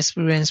 they are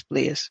experienced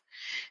players.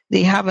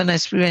 They have an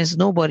experience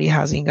nobody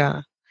has in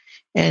Ghana.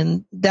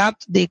 And that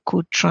they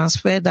could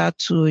transfer that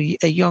to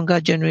a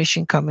younger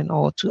generation coming,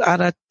 or to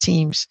other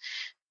teams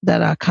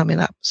that are coming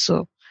up.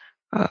 So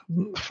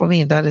for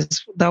me, that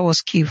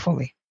was key for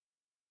me.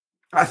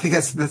 I think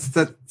that's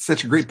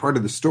such a great part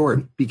of the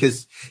story,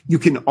 because you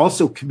can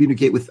also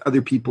communicate with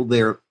other people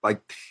there.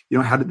 Like,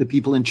 how did the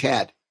people in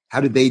Chad,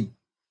 how did they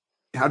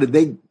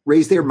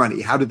raise their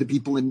money? How did the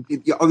people in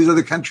all these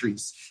other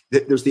countries?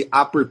 There's the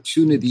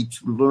opportunity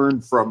to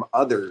learn from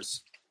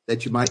others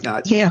that you might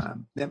not. Yeah.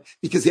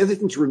 Because the other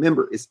thing to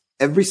remember is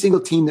every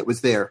single team that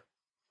was there,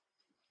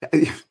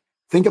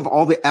 think of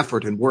all the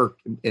effort and work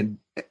and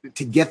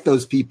to get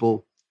those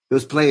people,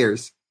 those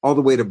players, all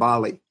the way to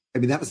Bali. I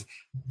mean, that was,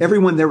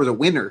 everyone there was a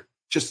winner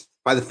just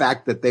by the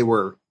fact that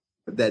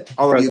that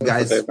all of you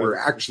guys were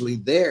actually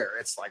there.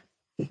 It's like,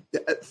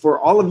 for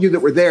all of you that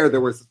were there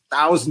was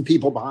 1,000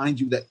 people behind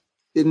you that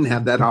didn't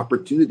have that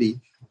opportunity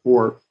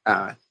for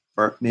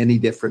many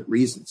different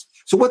reasons.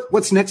 So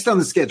what's next on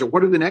the schedule?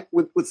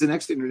 What's the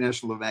next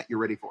international event you're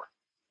ready for?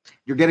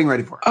 You're getting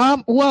ready for?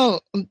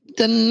 Well,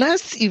 the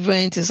next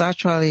event is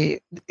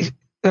actually,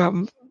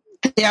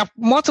 there are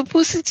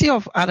multiplicity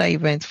of other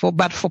events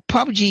but for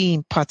PUBG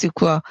in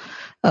particular,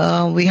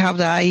 we have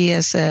the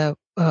IES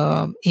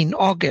in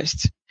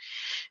August.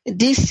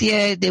 This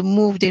year they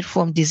moved it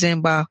from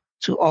December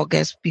to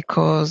August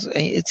because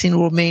it's in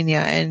Romania,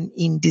 and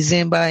in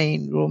December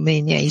in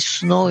Romania it's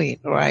snowing,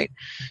 right?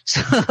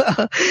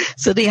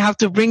 So they have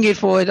to bring it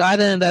forward.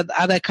 Other than that,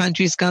 other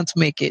countries can't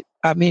make it.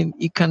 I mean,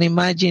 you can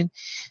imagine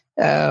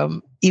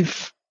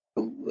if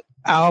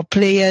our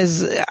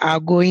players are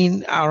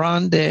going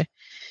around the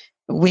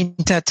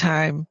winter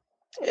time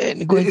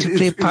and going to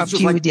play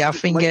PUBG with their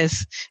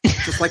fingers.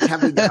 Just like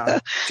having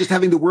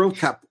the World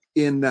Cup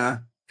in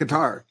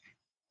Qatar.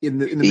 In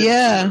the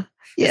yeah.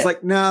 It's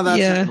like, no, that's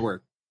not going to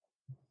work.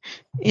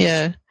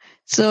 Yeah.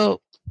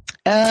 So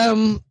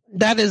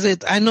that is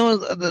it. I know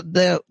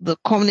the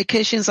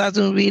communications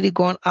hasn't really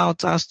gone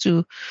out as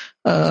to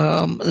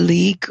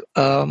league,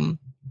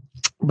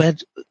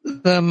 but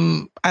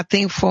I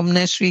think from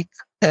next week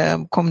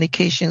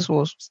communications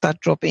will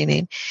start dropping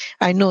in.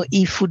 I know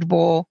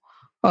eFootball,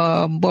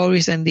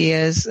 Boris and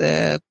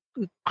the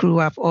crew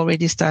have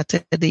already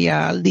started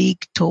their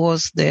league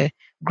towards the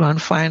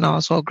grand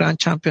finals or grand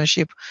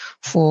championship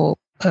for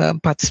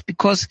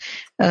because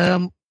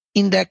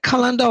in the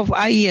calendar of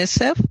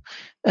IESF,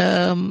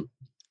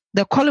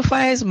 the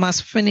qualifiers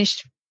must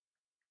finish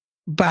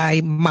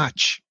by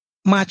March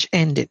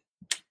ending.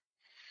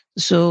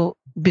 So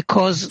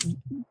because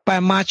by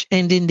March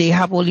ending, they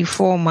have only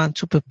 4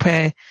 months to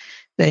prepare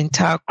the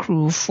entire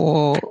crew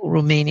for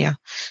Romania.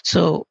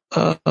 So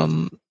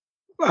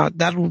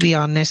that will be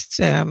our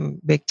next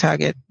big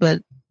target.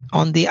 But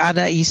on the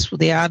other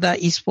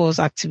esports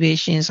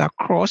activations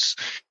across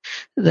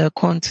the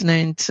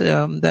continent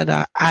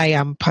that I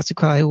am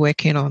particularly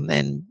working on,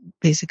 and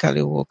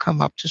basically will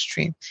come up to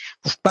stream.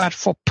 But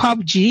for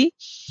PUBG,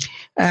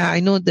 I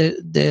know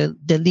the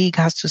league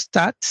has to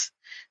start.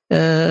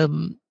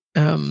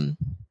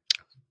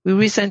 We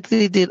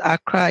recently did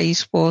Accra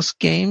Esports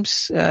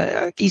Games,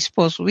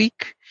 Esports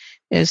Week.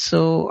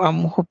 So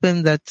I'm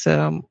hoping that,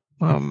 and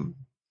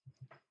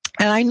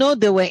I know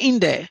they were in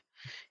there.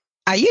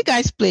 You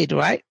guys played,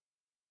 right?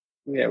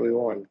 Yeah, we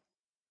won.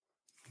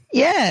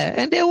 Yeah,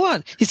 and they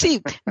won. You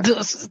see,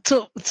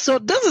 so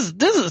this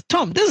is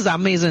Tom. This is an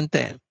amazing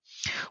thing.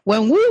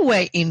 When we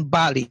were in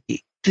Bali,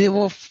 they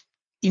were,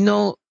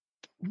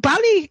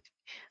 Bali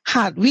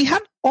we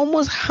had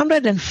almost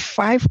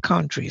 105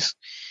 countries.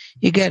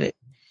 You get it?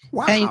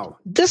 Wow. And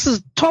this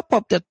is top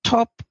of the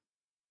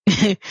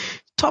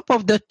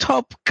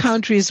top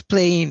countries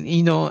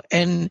playing,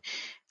 and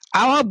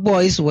our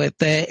boys were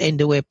there and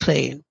they were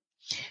playing.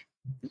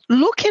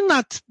 Looking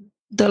at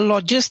the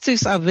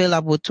logistics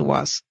available to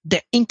us,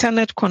 the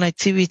internet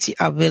connectivity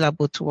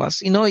available to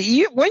us.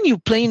 When you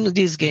play in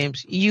these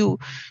games, you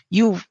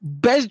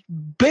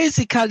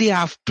basically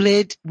have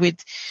played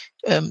with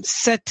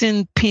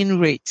certain pin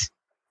rate,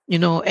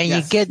 and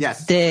you get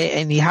there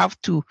and you have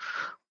to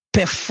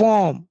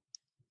perform.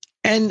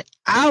 And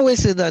I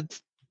always say that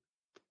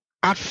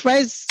at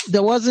first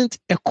there wasn't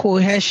a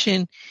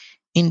cohesion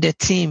in the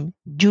team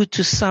due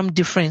to some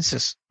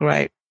differences,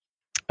 right?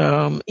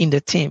 In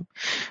the team.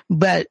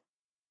 But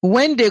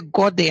when they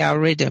got their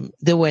rhythm,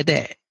 they were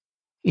there,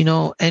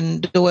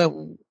 and they were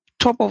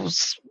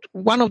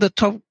one of the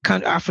top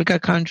Africa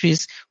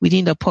countries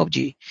within the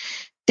PUBG.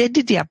 They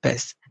did their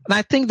best. And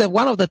I think that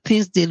one of the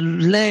things they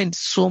learned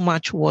so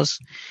much was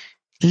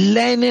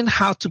learning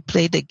how to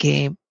play the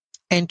game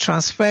and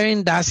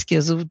transferring that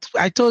skills.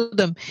 I told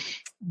them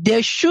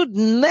they should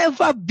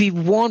never be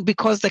won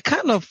because the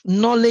kind of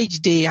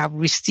knowledge they have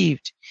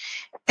received.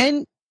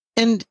 And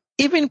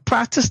even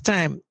practice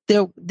time,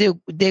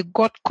 they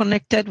got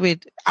connected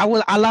with. I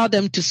will allow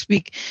them to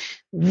speak.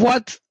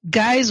 What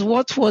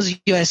was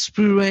your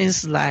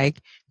experience like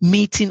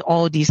meeting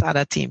all these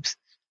other teams?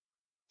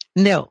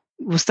 Neil,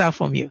 we'll start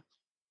from you.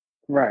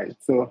 Right.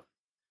 So,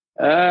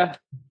 I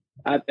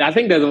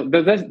think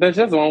there's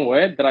just one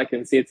word that I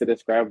can say to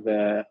describe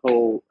the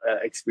whole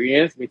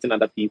experience meeting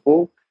other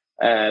people.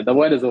 The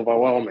word is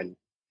overwhelming,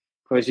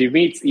 because you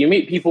meet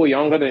people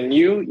younger than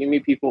you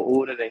meet people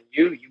older than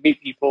you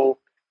meet people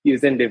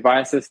using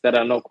devices that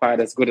are not quite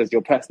as good as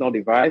your personal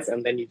device,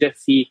 and then you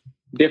just see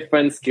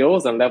different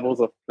skills and levels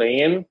of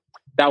playing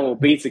that will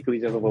basically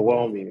just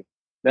overwhelm you.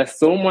 There's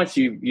so much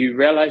you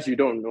realize you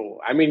don't know.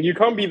 I mean, you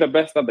can't be the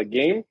best at the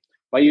game,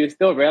 but you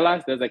still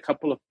realize there's a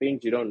couple of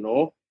things you don't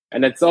know,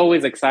 and it's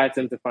always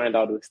exciting to find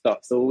out this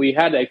stuff. So we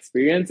had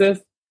experiences.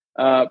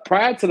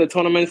 Prior to the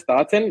tournament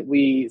starting,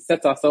 we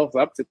set ourselves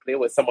up to play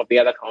with some of the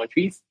other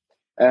countries.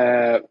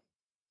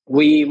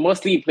 We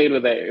mostly played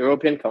with the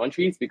European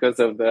countries because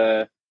of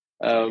the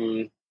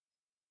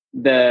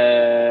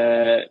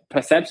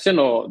perception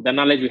or the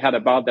knowledge we had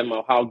about them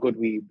or how good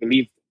we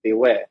believed they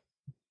were.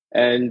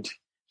 And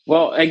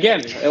well,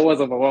 again, it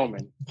was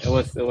overwhelming. It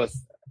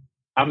was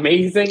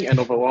amazing and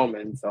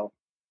overwhelming. So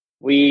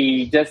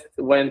we just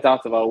went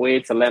out of our way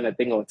to learn a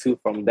thing or two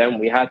from them.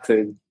 We had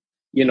to,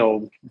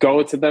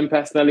 go to them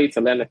personally to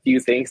learn a few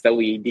things that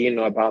we didn't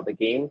know about the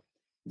game,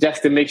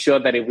 just to make sure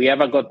that if we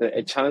ever got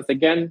a chance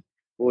again,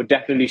 we'll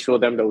definitely show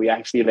them that we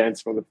actually learned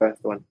from the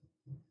first one.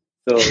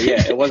 So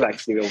yeah, it was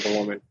actually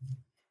overwhelming.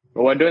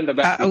 But we're doing the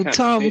best we can.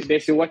 Tom, they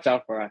should watch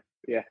out for us.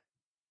 Yeah.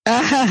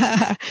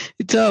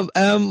 Tom,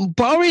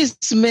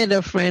 Boris made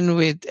a friend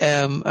with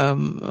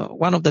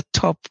one of the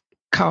top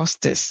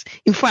casters.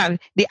 In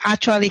fact, they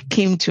actually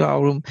came to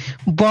our room.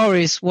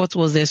 Boris, what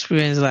was the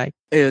experience like?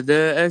 Yeah,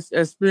 the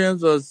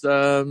experience was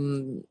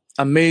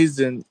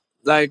amazing.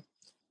 Like,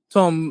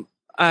 Tom,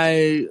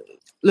 I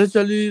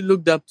literally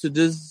looked up to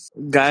these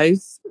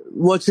guys,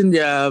 watching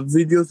their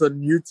videos on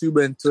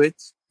YouTube and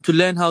Twitch to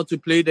learn how to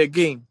play the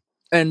game.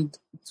 And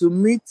to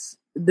meet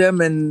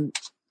them and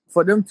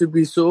for them to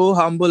be so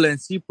humble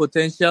and see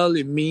potential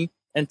in me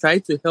and try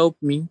to help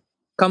me,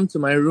 come to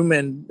my room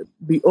and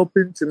be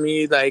open to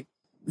me. Like,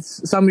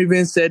 some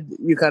even said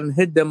you can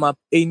hit them up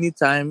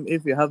anytime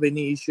if you have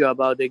any issue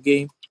about the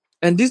game.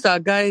 And these are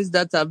guys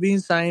that are being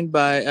signed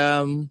by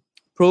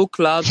pro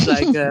clubs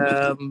like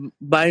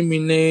Bayern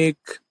Munich,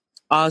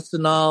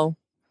 Arsenal,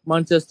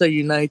 Manchester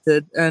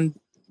United, and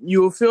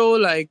you feel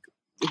like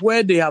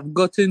where they have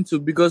gotten to,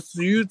 because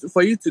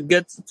for you to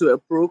get to a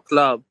pro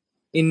club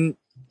in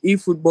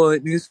eFootball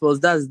and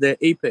esports, that's the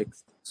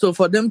apex. So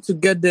for them to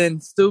get there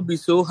and still be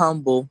so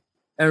humble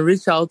and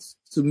reach out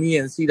to me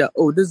and see that,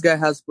 oh, this guy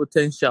has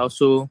potential,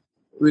 so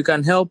we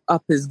can help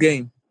up his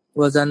game,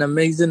 was an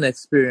amazing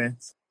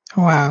experience.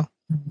 Wow.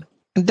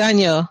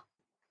 Daniel,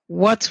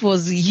 what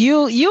was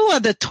you were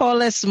the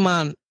tallest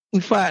man. In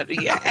fact,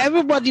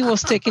 everybody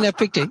was taking a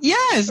picture.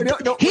 Yes,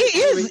 no, he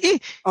is.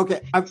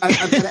 Okay, I've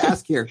got to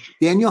ask here.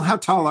 Daniel, how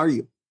tall are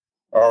you?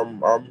 I'm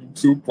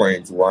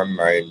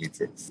 2.19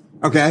 meters.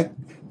 Okay,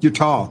 you're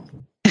tall.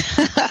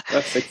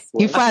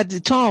 In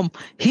fact, Tom,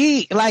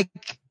 the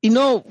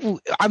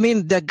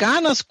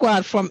Ghana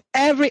squad from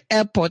every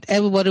airport,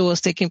 everybody was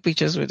taking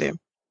pictures with him.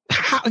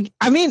 And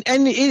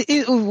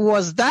it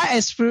was that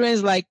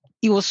experience, like,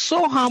 he was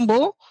so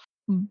humble.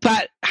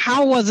 But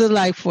how was it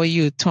like for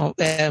you, Tom?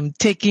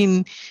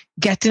 Getting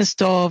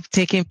stuff,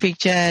 taking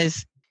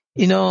pictures,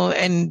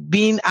 and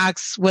being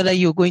asked whether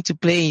you're going to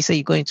play. You say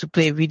you're going to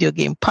play a video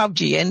game,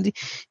 PUBG, and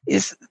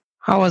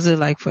how was it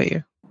like for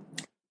you?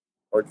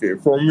 Okay,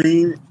 for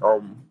me,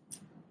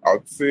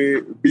 I'd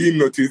say being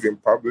noticed in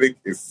public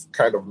is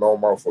kind of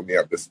normal for me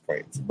at this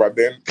point. But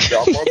then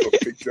the amount of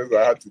pictures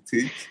I had to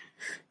take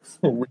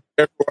with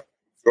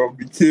everyone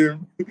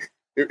became.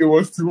 It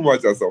was too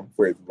much at some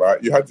point,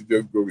 but you had to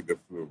just go with the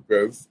flow.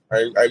 Because,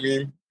 I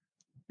mean,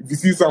 if you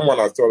see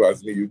someone as tall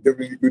as me, you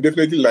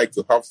definitely like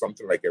to have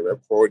something like a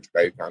record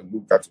that you can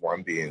look at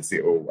one day and say,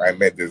 oh, I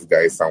met this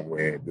guy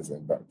somewhere, this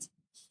and that.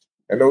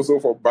 And also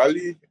for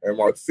Bali,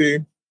 I'd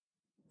say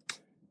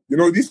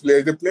these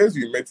players, the players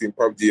we met in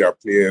PUBG are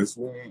players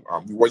whom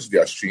we watch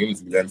their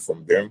streams, we learn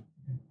from them.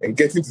 And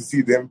getting to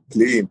see them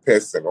play in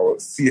person or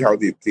see how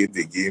they play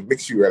the game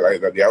makes you realize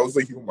that they are also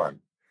human.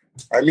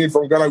 I mean,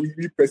 from Ghana,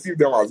 we perceive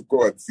them as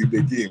gods in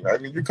the game. I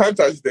mean, you can't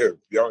touch them.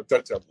 They are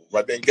untouchable.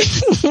 But then getting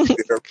to see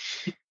them,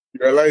 you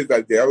realize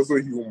that they are also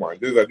human.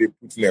 Just that they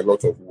put in a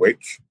lot of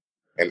work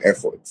and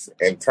effort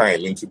and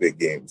time into the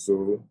game.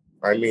 So,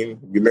 I mean,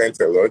 we learned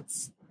a lot.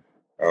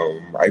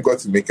 I got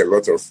to make a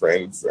lot of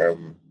friends.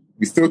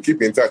 We still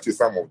keep in touch with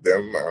some of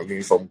them, I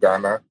mean, from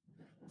Ghana.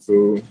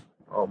 So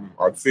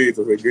I'd say it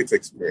was a great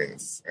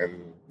experience.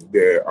 And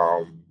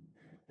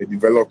the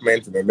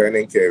development and the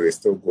learning curve is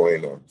still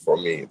going on. For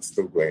me, it's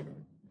still going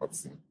on, I'd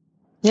say.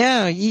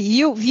 Yeah,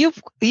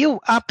 you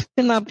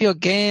upping up your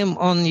game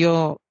on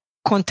your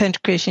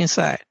content creation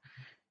side.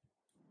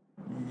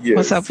 Yes,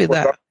 what's up with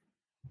that?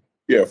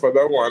 For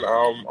that one,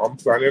 I'm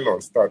planning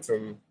on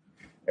starting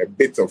a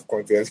bit of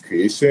content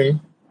creation.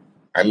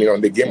 I mean,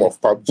 on the game of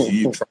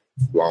PUBG, trying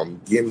to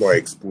gain more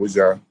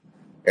exposure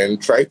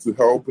and try to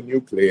help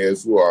new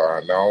players who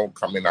are now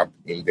coming up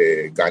in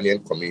the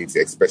Ghanaian community,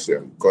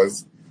 especially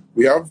because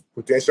we have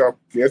potential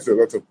players with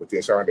a lot of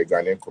potential in the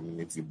Ghanaian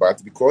community,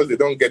 but because they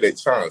don't get a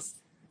chance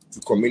to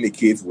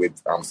communicate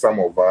with some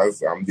of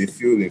us, they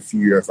feel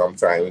inferior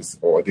sometimes,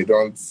 or they're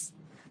not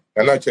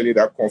actually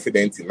that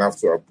confident enough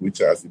to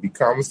approach us. It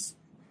becomes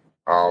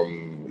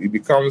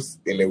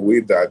in a way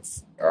that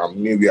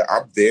we are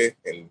up there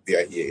and they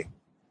are here.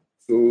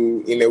 So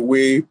in a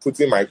way,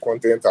 putting my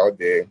content out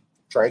there,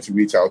 trying to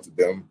reach out to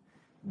them,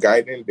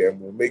 guiding them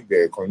will make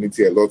the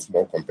community a lot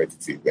more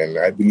competitive. And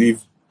I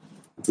believe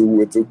it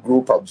will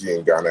grow PUBG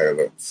in Ghana a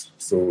lot.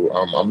 So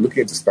I'm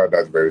looking to start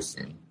that very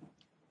soon.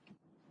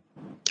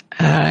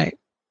 All right.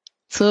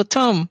 So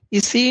Tom,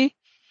 you see,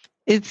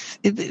 it's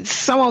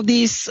some of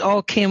these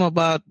all came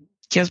about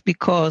just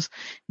because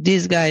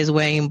these guys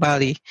were in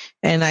Bali.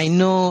 And I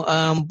know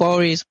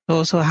Boris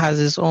also has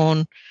his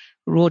own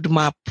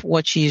roadmap,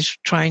 what he's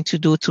trying to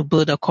do to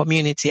build a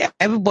community.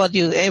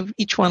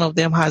 Each one of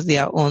them has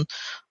their own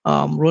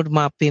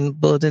roadmap in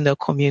building the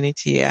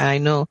community. And I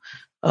know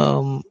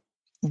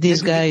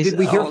these guys.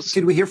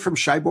 Did we hear from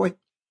Shy Boy?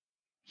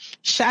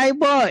 Shy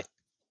Boy.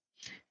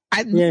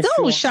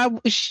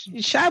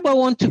 Shy Boy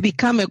want to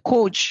become a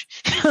coach.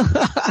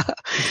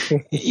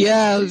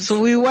 Yeah, so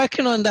we're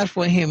working on that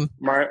for him.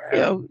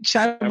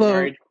 Shy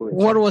Boy,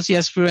 what was your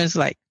experience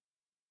like?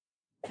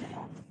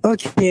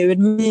 Okay, with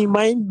me,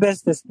 my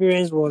best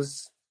experience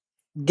was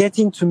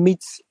getting to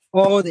meet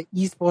all the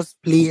esports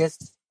players,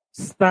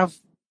 staff,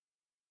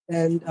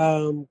 and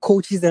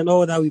coaches and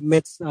all that we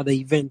met at the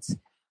event.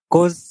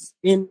 Because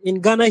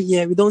in Ghana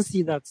here, we don't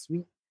see that.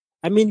 We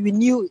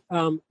knew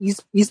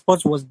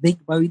esports was big,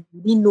 but we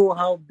didn't know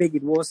how big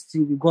it was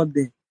till we got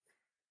there.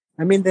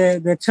 I mean,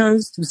 the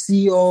chance to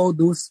see all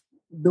those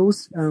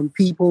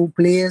people,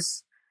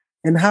 players,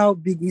 and how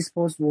big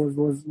esports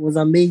was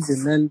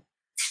amazing.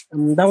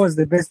 And that was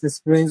the best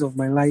experience of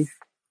my life.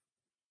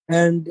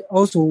 And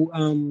also,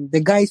 the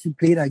guys we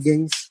played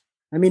against,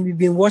 I mean, we've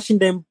been watching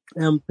them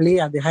play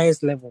at the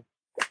highest level.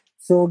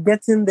 So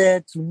getting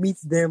there to meet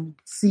them,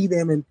 see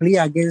them, and play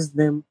against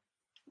them,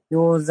 it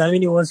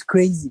was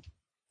crazy.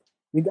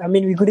 We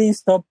couldn't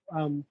stop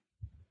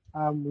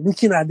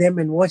looking at them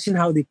and watching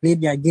how they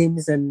played their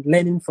games and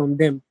learning from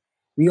them.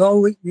 We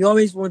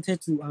always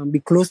wanted to be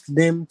close to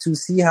them to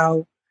see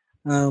how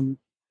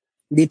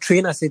they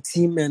train as a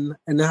team and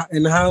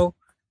how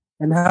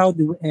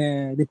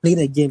they play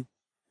the game.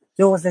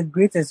 So it was a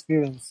great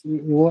experience.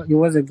 It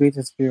was a great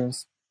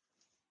experience.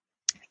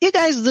 You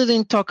guys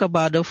didn't talk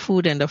about the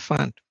food and the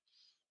fun.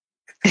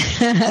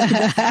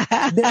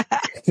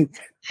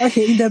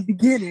 Okay, in the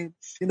beginning,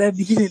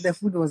 the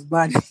food was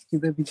bad. In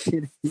the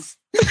beginning,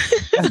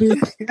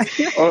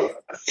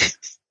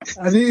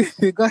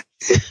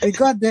 we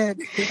got there.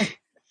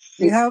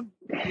 We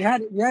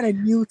had a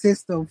new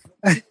taste of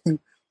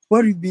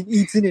what we've been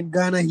eating in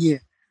Ghana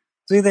here.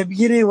 So in the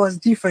beginning it was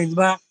different,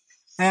 but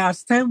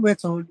as time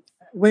went on,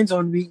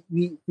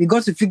 we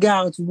got to figure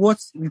out what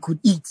we could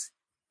eat.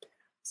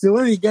 So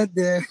when we get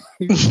there,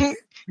 we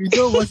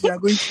know what we are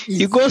going to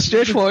eat. You go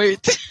straight for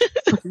it.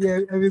 Yeah,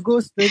 and we go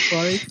straight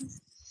for it.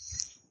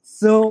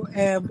 So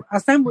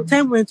as time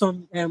went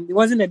on, it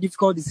wasn't a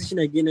difficult decision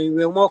again, and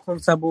we were more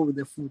comfortable with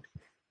the food.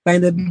 But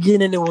in the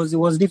beginning, it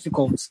was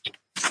difficult.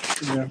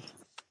 Yeah.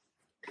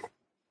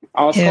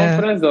 I was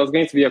confident there was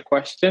going to be a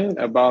question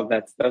about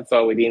that. That's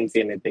why we didn't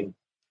say anything.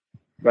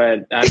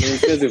 But I mean,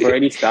 since we've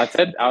already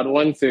started, I would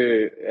want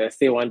to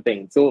say one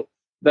thing. So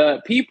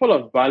the people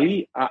of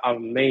Bali are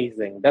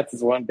amazing. That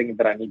is one thing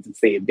that I need to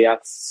say. They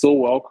are so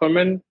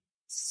welcoming,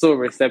 so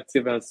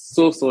receptive, and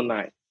so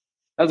nice.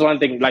 That's one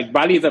thing. Like,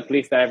 Bali is a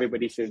place that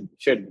everybody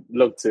should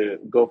look to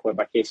go for a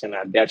vacation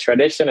at. Their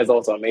tradition is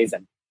also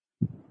amazing.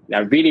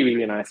 They're really,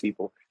 really nice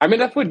people. I mean,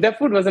 the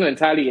food wasn't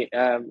entirely,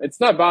 it's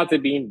not about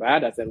it being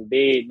bad, as in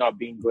they not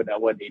being good at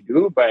what they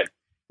do, but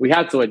we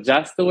had to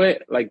adjust to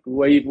it. Like,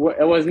 it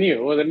was new.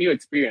 It was a new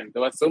experience.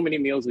 There were so many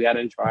meals we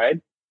hadn't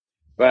tried.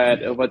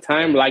 But over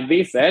time, like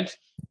they said,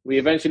 we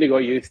eventually got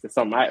used to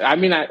some. I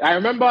mean, I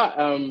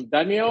remember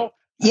Daniel.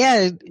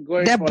 Yeah,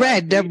 going the for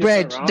bread, like the 3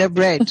 bread, different the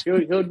rounds.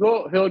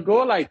 bread. He'll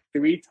go like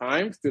 3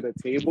 times to the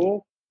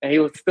table, and he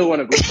would still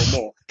want to go for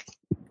more.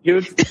 He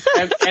would,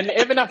 and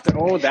even after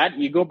all that,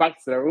 you go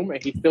back to the room,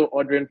 and he's still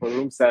ordering for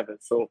room 7.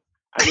 So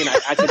I mean,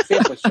 I could say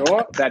for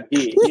sure that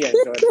he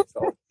enjoyed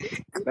himself.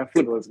 The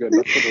food was good.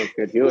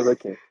 He was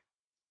okay.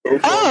 So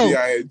for me,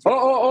 I enjoy.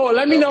 Oh!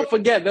 Let me not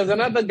forget. There's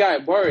another guy,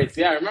 Boris.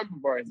 Yeah, I remember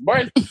Boris.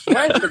 Boris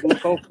took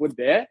local food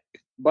there,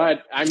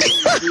 but I mean,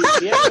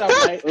 he ended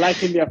up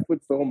liking their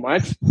food so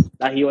much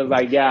that he was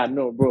like, "Yeah,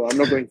 no, bro, I'm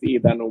not going to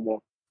eat that no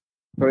more."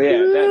 So yeah,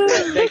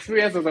 the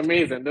experience was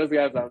amazing. Those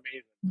guys are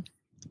amazing.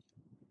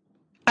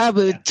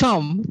 But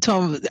Tom,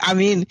 I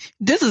mean,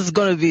 this is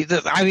gonna be.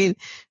 I mean,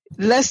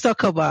 let's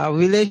talk about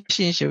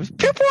relationships.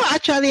 People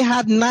actually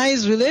had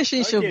nice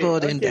relationship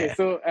building there.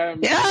 So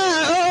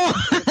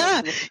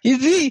you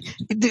see,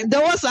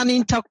 there was an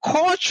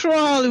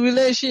intercultural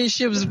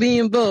relationships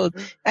being built,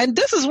 and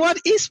this is what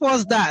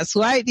esports does,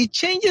 right? It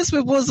changes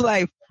people's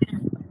life.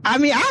 I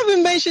mean, I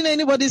haven't mentioned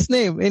anybody's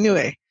name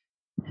anyway.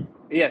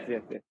 Yes.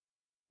 Don't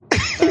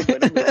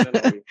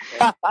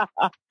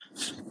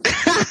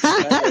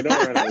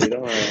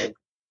worry.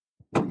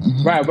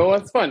 Right, but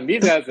what's fun?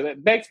 These guys, the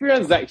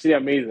experience is actually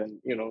amazing.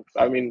 You know,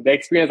 I mean, the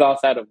experience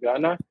outside of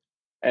Ghana,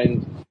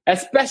 and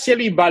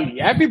especially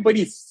Bali.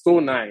 Everybody's so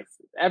nice.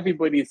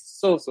 Everybody's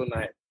so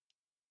nice.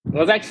 It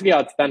was actually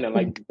outstanding.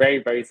 Like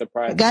very, very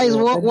surprised. Guys,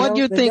 what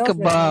do you think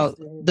about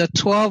the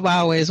 12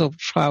 hours of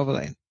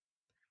traveling?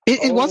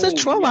 It wasn't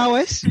 12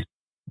 hours.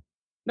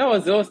 No,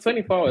 it was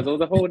 24 hours. It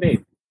was a whole day.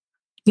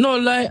 No,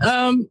 like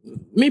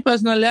me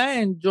personally, I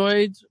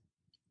enjoyed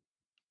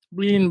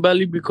being in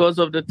Bali because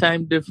of the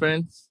time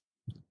difference.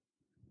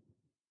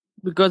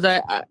 Because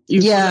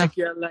you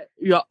feel like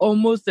you're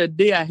almost a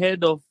day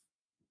ahead of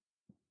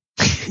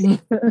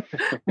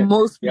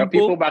most people. Yeah,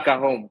 people back at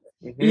home.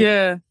 Mm-hmm.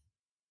 Yeah.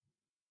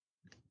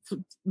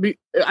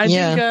 I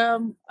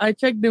think I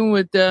checked in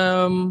with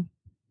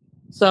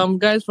some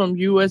guys from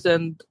US,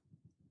 and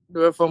they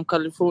were from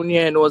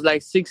California, and it was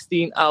like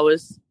 16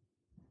 hours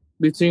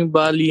between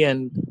Bali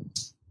and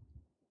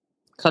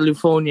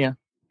California.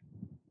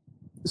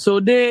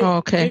 So they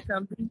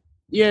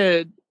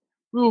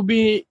we will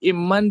be in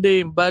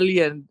Monday in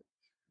Bali, and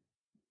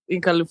in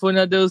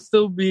California they'll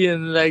still be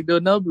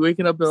they'll now be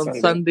waking up on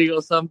Sunday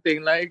or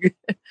something. Like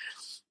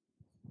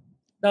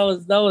that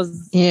was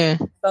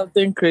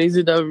something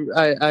crazy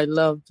that I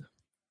loved.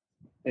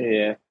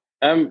 Yeah.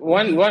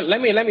 One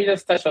let me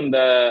just touch on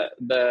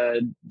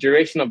the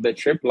duration of the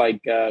trip,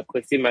 like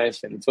Kwesi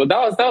mentioned. So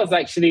that was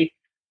actually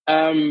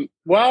going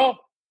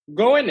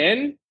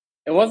in,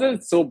 it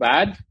wasn't so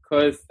bad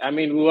because I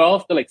mean we were all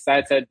still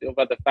excited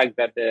over the fact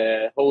that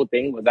the whole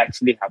thing was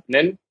actually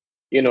happening.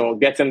 You know,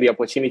 getting the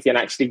opportunity and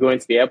actually going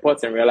to the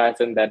airports and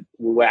realizing that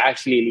we were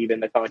actually leaving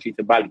the country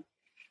to Bali.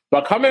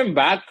 But coming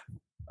back,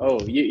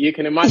 you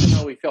can imagine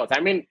how we felt. I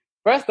mean,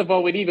 first of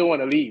all, we didn't even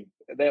want to leave.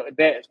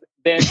 The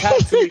entire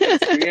 2-week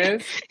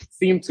experience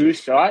seemed too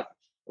short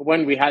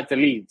when we had to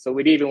leave, so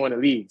we didn't even want to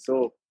leave.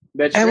 So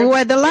and we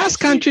were the last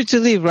country to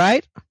leave,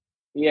 right?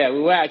 Yeah,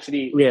 we were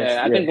actually.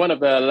 I think one of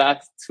the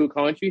last 2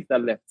 countries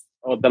that left,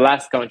 or the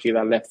last country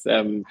that left,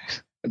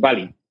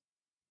 Bali.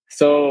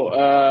 So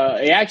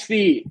it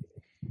actually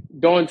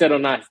dawned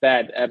on us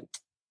that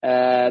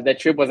the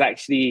trip was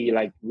actually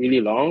like really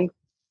long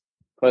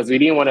because we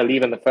didn't want to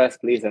leave in the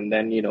first place, and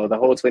then the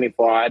whole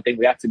 24 hour. I think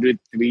we had to do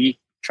 3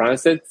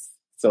 transits.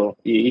 So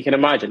you can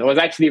imagine it was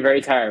actually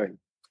very tiring,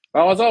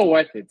 but it was all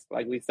worth it.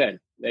 Like we said,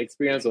 the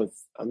experience was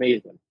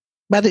amazing.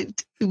 But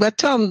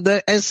Tom,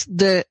 the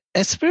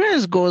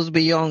experience goes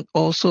beyond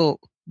also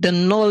the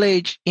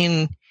knowledge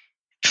in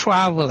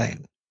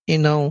traveling.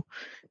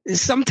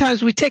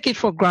 Sometimes we take it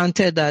for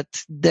granted that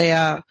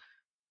there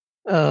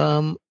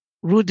are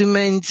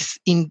rudiments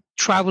in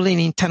traveling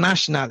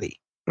internationally,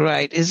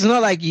 right? It's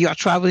not like you are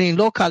traveling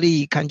locally;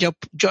 you can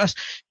just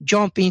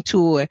jump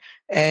into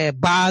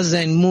bars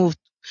and move.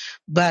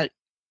 But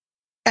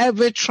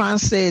every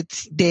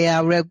transit, there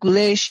are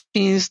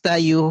regulations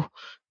that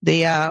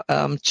they are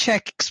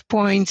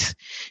checkpoints.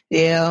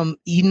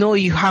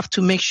 You have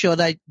to make sure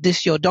that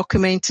your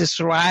document is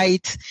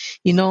right,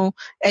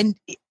 and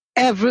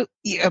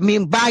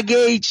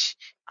baggage.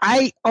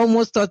 I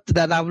almost thought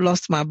that I've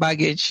lost my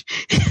baggage,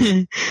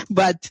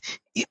 but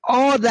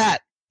all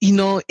that,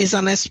 is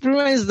an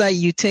experience that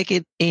you take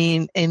it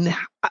in and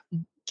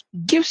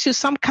gives you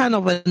some kind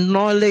of a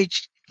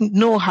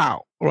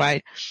know-how,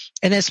 right?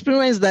 An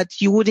experience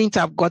that you wouldn't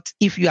have got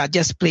if you are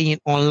just playing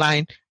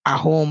online at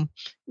home,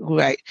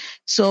 right?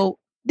 So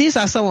these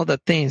are some of the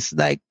things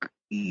like,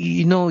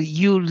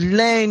 you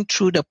learn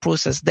through the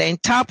process. The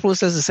entire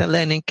process is a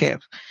learning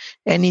curve,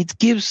 and it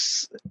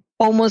gives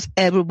almost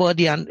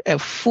everybody a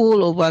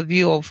full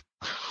overview of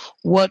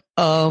what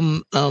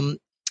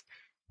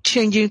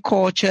changing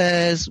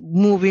cultures,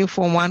 moving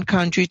from one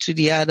country to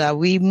the other.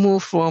 We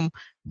moved from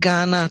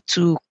Ghana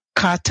to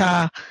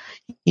Qatar.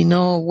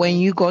 When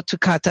you go to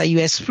Qatar, you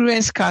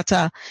experience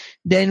Qatar.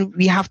 Then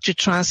we have to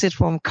transit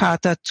from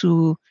Qatar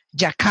to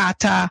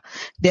Jakarta.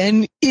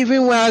 Then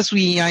even whilst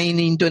we are in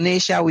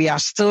Indonesia, we are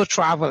still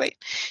traveling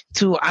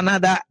to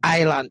another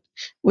island,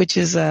 which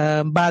is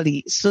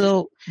Bali.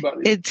 So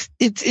it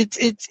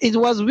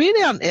was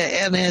really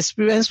an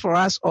experience for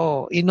us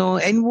all,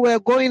 and we were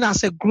going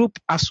as a group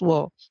as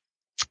well.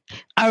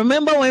 I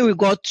remember when we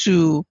got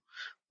to,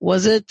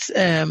 was it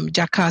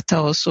Jakarta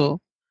also,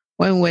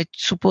 when we were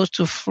supposed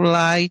to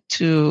fly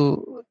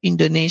to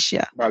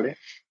Indonesia. Bali.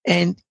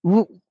 And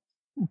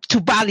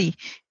to Bali.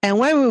 And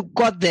when we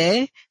got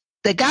there,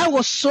 the guy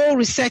was so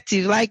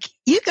receptive. Like,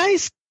 you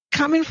guys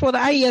coming for the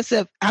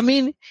ISF. I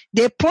mean,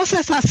 they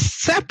process us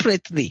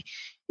separately.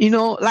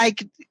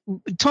 Like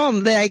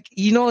Tom, they're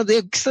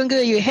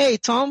singing you, hey,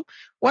 Tom,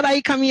 what are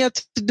you coming here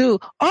to do?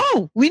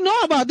 Oh, we know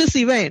about this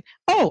event.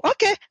 Oh,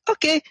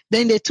 okay.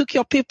 Then they took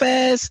your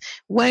papers,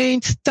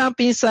 went, stamped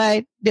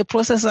inside, they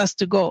processed us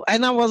to go.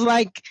 And I was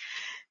like,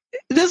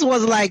 this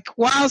was like,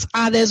 whilst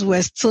others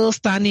were still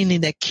standing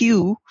in the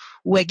queue,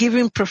 were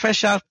given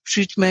professional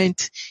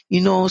treatment,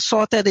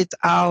 sorted it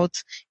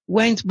out,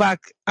 went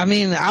back. I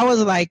mean, I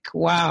was like,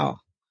 wow.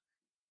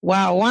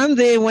 One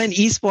day when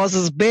esports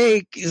is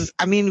big,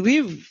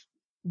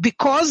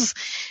 because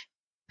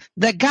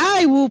the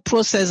guy who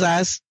processed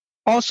us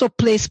also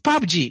plays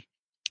PUBG.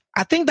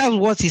 I think that's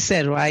what he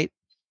said, right?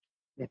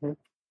 Mm-hmm.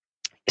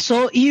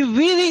 So he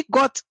really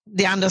got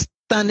the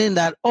understanding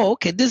that,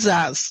 okay, this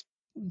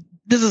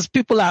is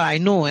people that I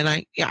know and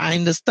I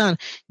understand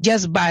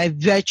just by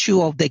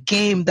virtue of the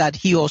game that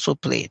he also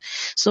played.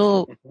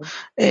 So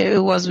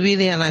it was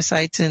really an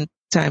exciting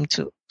time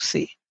to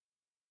see.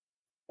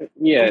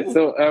 Yeah,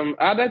 so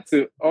added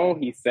to all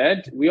he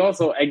said, we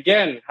also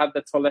again had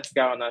the tallest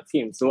guy on our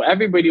team. So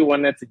everybody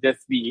wanted to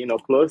just be,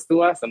 close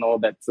to us and all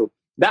that. So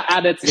that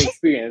added to the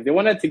experience. They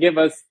wanted to give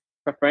us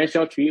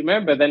preferential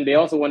treatment, but then they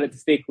also wanted to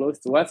stay close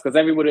to us because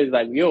everybody was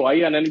like, yo, are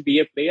you an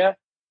NBA player?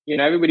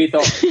 Everybody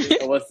thought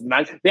it was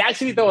they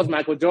actually thought it was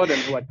Michael Jordan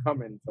who had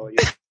come in. So you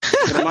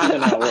can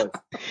imagine how it was.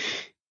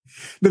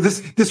 But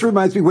this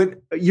reminds me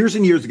when years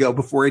and years ago,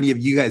 before any of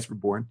you guys were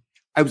born,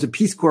 I was a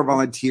Peace Corps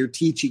volunteer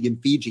teaching in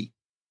Fiji.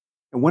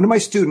 And one of my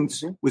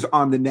students was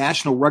on the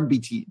national rugby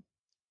team.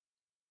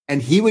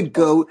 And he would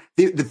go,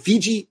 the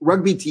Fiji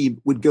rugby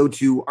team would go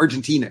to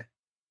Argentina.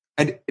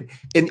 And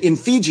in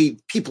Fiji,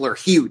 people are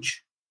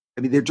huge.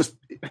 I mean,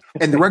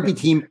 and the rugby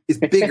team is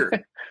bigger.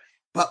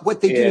 But what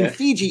they do in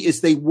Fiji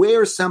is they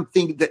wear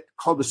something that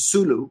called a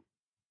sulu,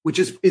 which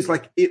is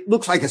like, it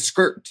looks like a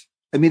skirt.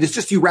 I mean, it's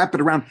just you wrap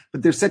it around,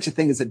 but there's such a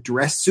thing as a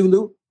dress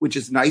sulu, which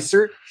is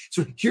nicer.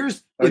 So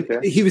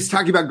he was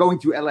talking about going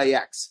through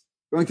LAX.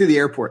 Going through the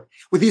airport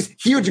with these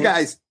huge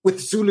guys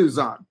with Zulus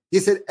on. He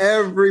said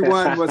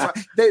everyone was,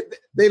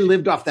 they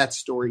lived off that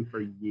story for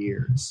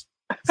years.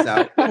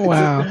 So,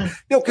 wow.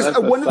 No, because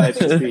one of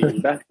the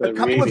things, a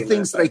couple of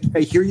things that I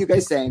hear you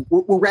guys saying,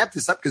 we'll wrap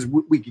this up because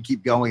we could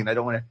keep going and I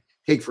don't want to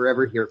take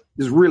forever here.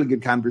 This is a really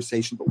good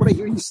conversation. But what I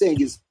hear you saying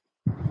is,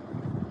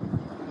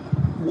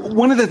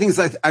 one of the things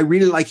that I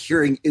really like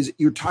hearing is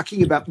you're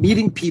talking about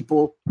meeting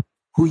people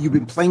who you've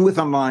been playing with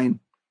online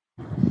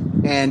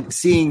and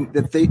seeing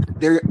that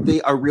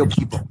they are real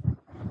people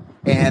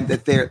and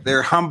that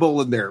they're humble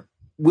and they're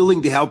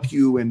willing to help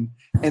you and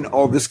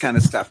all this kind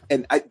of stuff.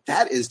 And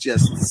that is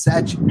just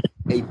such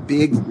a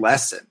big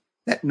lesson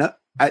that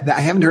I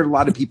haven't heard a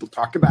lot of people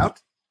talk about,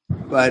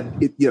 but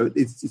it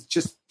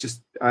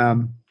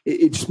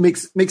just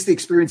makes the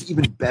experience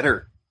even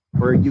better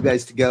for you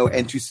guys to go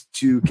and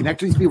to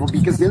connect with these people,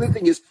 because the other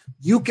thing is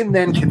you can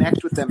then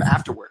connect with them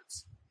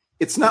afterwards.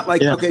 It's not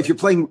like, okay, if you're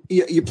playing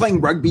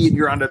rugby and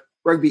you're on a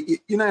rugby,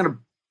 you're not going to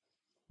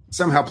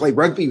somehow play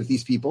rugby with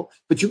these people,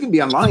 but you can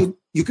be online.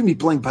 You can be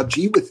playing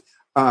PUBG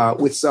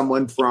with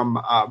someone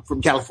from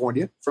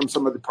California, from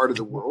some other part of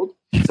the world.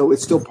 So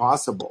it's still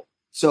possible.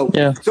 So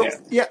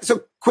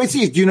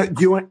Quincy, do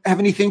you have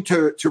anything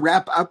to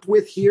wrap up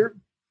with here?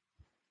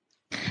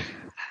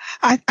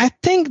 I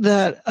think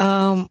that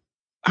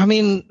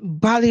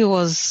Bali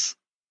was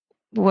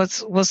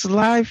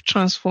life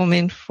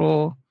transforming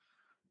for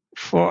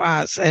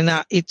us,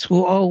 and it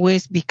will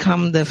always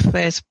become the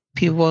first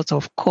pivot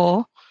of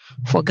call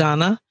for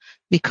Ghana,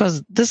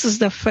 because this is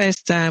the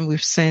first time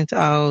we've sent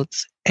out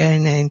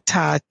an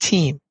entire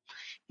team.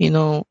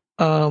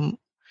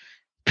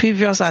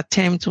 Previous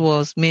attempt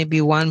was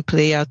maybe one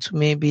player to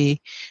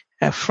maybe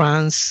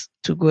France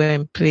to go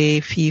and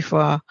play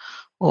FIFA,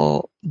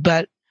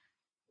 but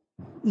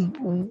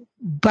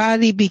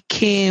Bali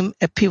became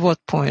a pivot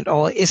point,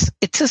 or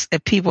it is a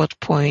pivot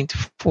point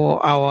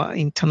for our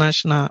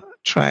international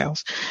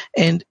trials,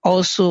 and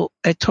also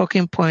a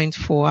talking point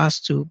for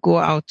us to go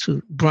out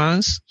to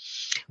brands.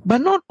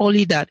 But not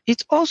only that,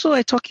 it's also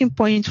a talking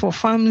point for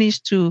families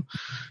to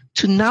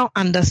now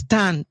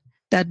understand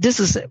that this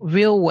is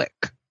real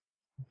work,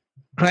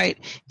 right?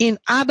 In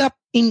other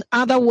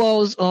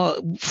worlds, or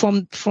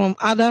from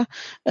other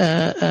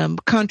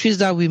countries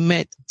that we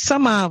met,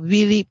 some are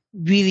really,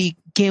 really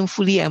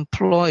gainfully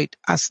employed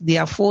as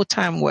their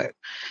full-time work,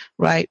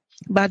 right?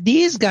 But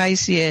these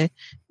guys here,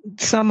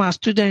 some are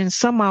students,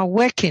 some are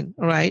working,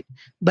 right?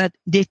 But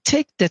they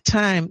take the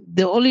time.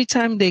 The only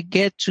time they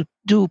get to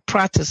do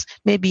practice,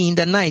 maybe in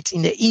the night,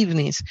 in the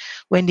evenings,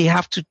 when they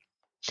have to.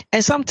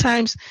 And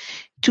sometimes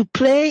to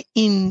play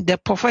in the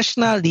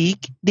professional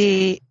league,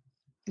 they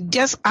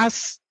just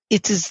as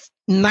it is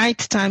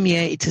nighttime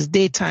here, it is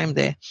daytime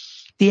there.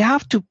 They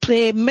have to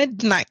play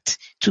midnight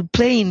to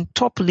play in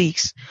top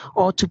leagues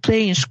or to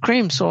play in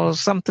scrims or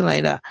something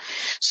like that.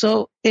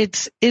 So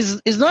it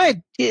is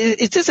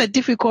a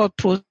difficult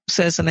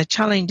process and a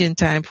challenging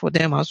time for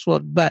them as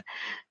well. But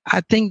I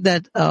think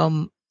that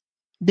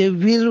they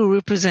really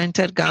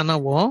represented Ghana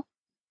well.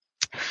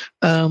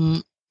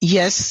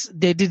 Yes,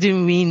 they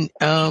didn't win,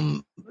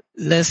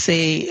 let's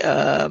say,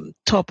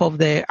 top of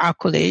the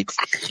accolades.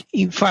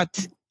 In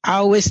fact, I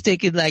always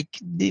take it like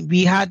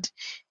we had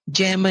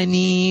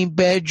Germany,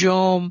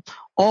 Belgium,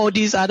 all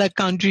these other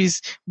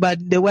countries, but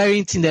they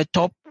weren't in the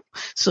top.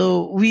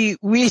 So we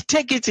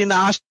take it in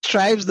our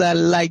stripes that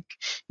like,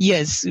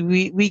 yes,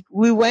 we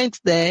went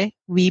there,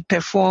 we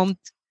performed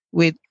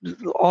with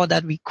all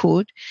that we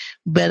could,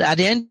 but at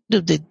the end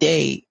of the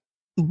day,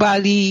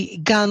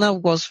 Ghana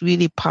was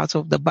really part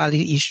of the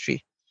Bali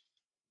history.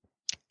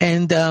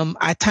 And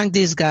I thank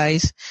these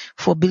guys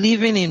for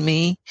believing in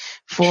me,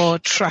 for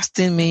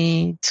trusting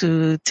me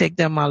to take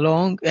them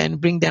along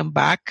and bring them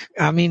back.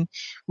 I mean,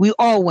 we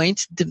all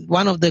went.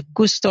 One of the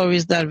good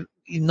stories that,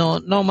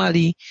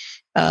 normally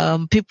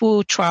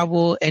people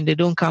travel and they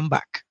don't come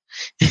back.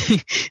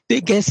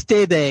 They can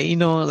stay there,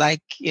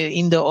 like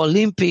in the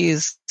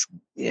Olympics,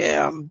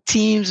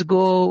 teams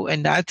go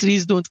and the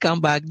athletes don't come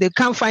back. They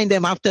can't find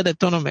them after the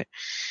tournament.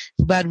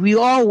 But we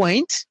all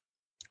went.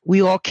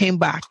 We all came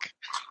back.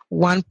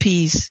 One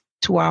piece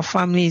to our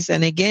families.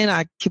 And again,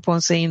 I keep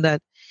on saying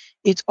that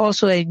it's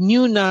also a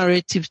new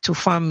narrative to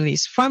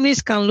families.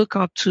 Families can look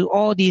up to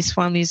all these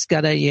families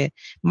gathered here.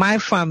 My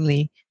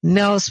family,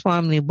 Nell's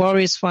family,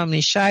 Boris'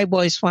 family, Shy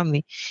Boy's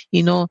family,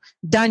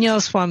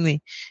 Daniel's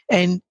family.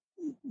 And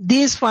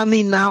this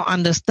family now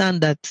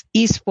understand that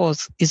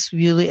esports is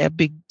really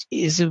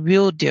is a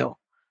real deal,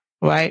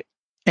 right?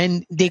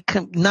 And they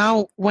can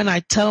now, when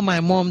I tell my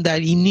mom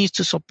that he needs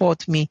to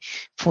support me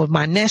for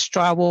my next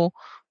travel,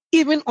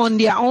 even on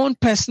their own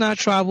personal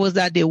travels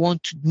that they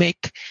want to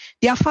make,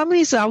 their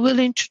families are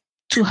willing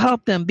to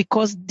help them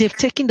because they've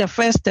taken the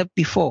first step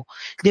before.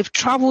 They've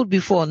traveled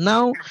before.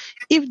 Now,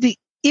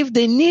 if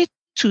they need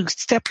to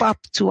step up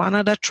to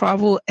another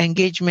travel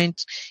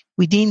engagement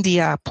within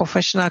their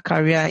professional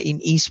career in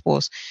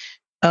esports,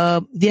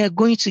 they are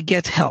going to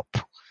get help.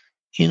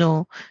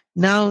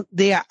 Now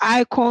they are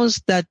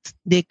icons that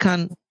they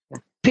can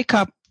pick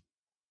up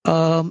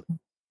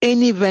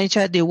any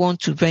venture they want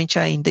to venture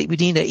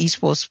within the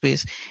esports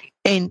space,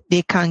 and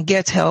they can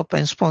get help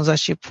and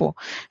sponsorship for.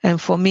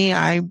 And for me,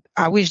 I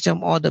wish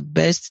them all the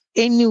best.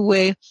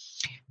 Anyway,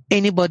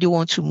 anybody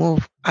want to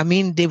move, I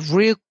mean, they've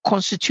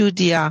reconstituted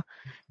their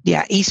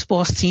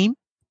esports team.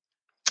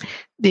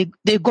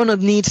 They're going to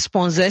need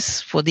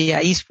sponsors for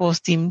their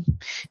esports team.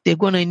 They're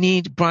going to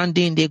need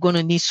branding. They're going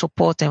to need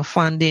support and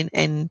funding.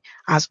 And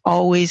as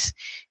always,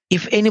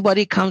 if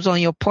anybody comes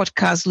on your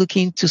podcast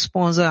looking to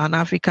sponsor an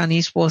African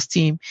esports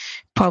team,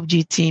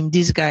 PUBG team,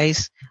 these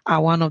guys are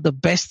one of the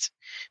best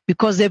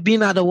because they've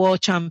been at the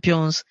world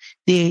champions.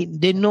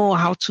 They know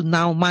how to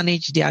now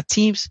manage their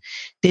teams.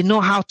 They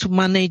know how to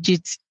manage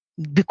it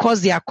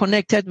because they are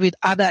connected with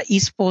other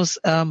esports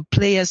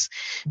players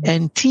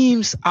and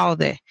teams out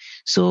there.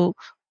 So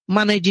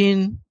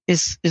managing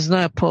is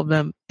not a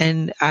problem.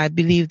 And I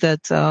believe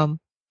that,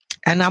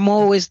 and I'm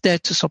always there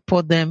to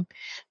support them.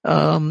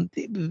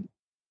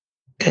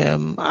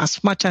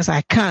 As much as I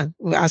can,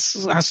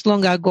 as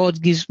long as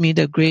God gives me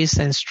the grace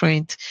and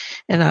strength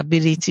and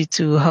ability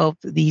to help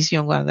these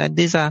young ones. And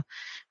these are,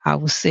 I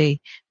would say,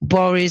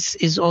 Boris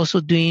is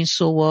also doing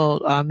so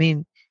well. I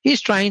mean,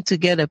 he's trying to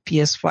get a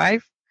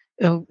PS5.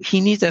 He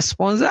needs a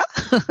sponsor.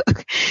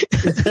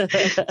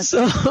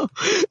 So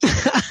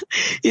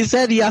he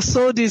said he has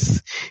sold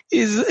this.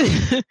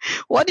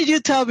 What did you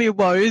tell me,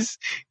 Boris?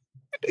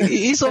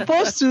 He's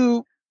supposed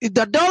to,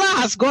 the dollar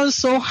has gone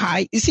so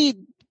high. You see,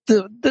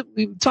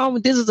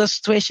 Tom, this is the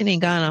situation in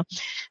Ghana.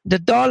 The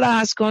dollar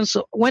has gone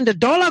so, when the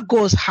dollar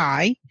goes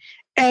high,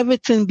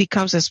 everything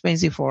becomes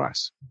expensive for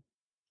us.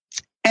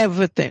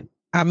 Everything.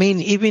 I mean,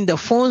 even the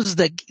phones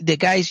the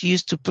guys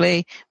used to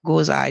play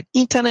goes high.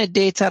 Internet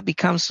data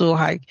becomes so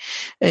high.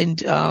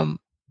 And,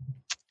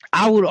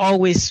 I would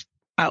always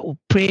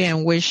pray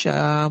and wish,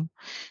 yes,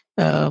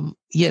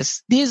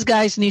 these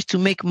guys need to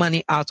make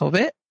money out of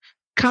it.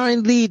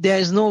 Currently, there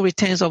is no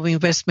returns of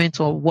investment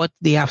or what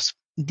they've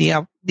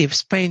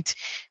spent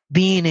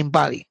being in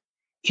Bali.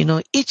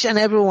 Each and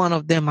every one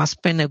of them has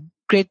spent a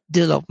great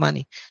deal of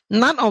money.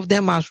 None of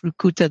them has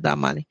recruited that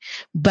money,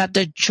 but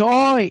the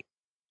joy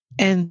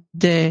and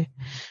the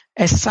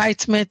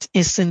excitement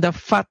is in the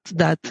fact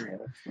that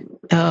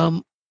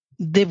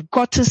they've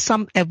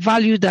gotten a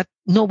value that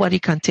nobody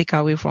can take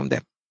away from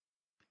them.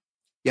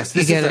 Yes,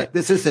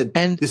 this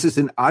is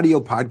an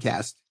audio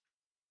podcast,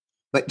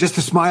 but just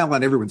a smile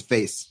on everyone's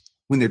face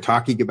when they're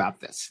talking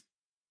about this.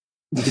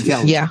 You could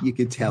tell. Yeah. You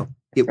could tell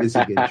it was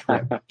a good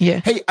trip. Yeah.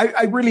 Hey,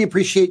 I really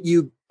appreciate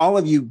you, all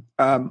of you,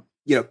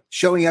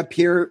 showing up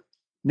here.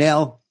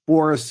 Nell,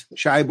 Boris,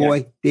 Shy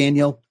Boy,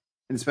 Daniel,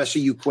 and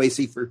especially you,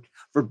 Kwesi,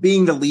 for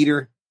being the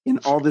leader in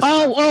all this.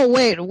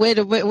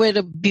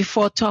 Wait.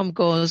 Before Tom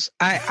goes,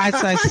 as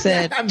I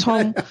said,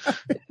 Tom,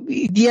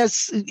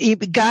 yes,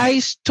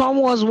 guys, Tom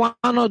was one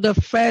of the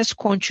first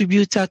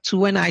contributor to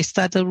when I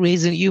started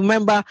raising. You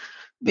remember,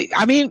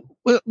 I mean,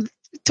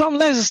 Tom,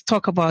 let's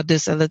talk about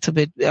this a little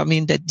bit. I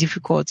mean, the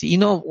difficulty, you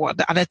know, at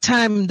the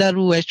time that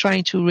we were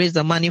trying to raise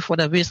the money for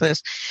the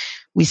business,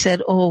 we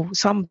said,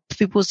 some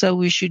people said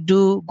we should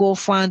do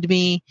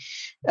GoFundMe.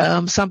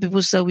 Some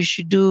people said we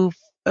should do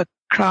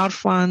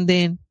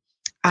crowdfunding.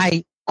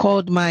 I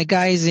called my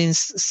guys in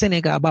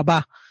Senegal,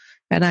 Baba,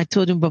 and I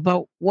told him,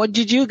 Baba, what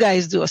did you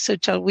guys do? I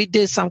said, we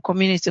did some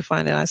community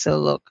funding. I said,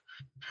 look,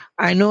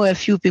 I know a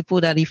few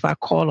people that if I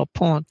call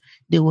upon,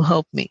 they will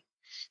help me.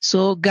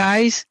 So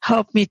guys,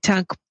 help me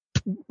thank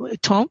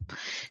Tom.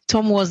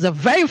 Tom was the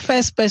very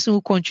first person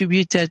who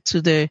contributed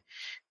to the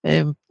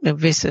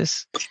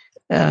visas.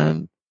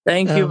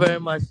 Thank you very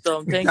much,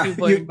 Tom. Thank you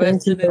for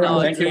investing in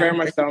our Thank you very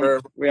much, Tom.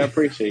 We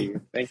appreciate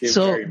you. Thank you.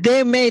 So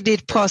they made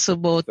it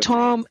possible.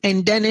 Tom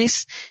and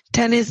Dennis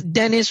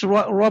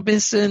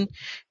Robinson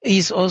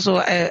is also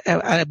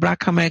a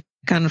Black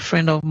American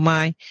friend of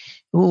mine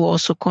who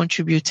also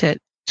contributed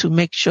to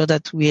make sure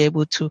that we're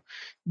able to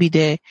be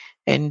there.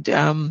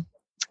 And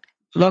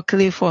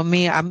luckily for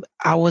me,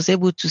 I was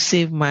able to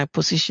save my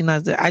position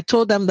I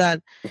told them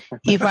that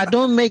if I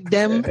don't make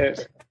them.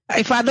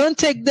 If I don't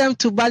take them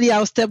to Bali,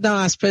 I'll step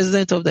down as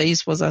president of the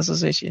Esports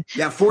Association.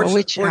 Yeah, for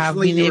which I've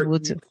been able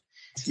to.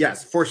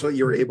 Yes, fortunately,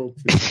 you were able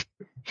to.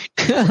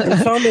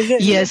 Tom, is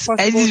it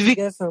possible to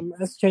get some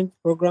exchange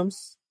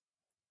programs?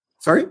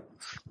 Sorry?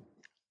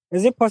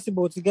 Is it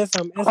possible to get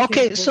some exchange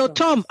programs? So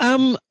Tom,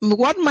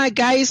 what my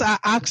guys are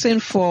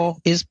asking for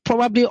is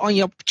probably on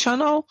your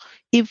channel.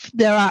 If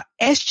there are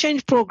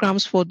exchange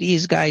programs for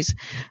these guys,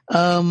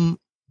 in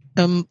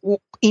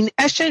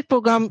exchange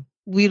program,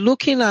 we're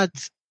looking at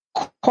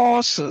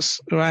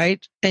courses,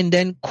 right? And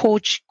then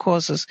coach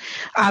courses.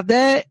 Are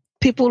there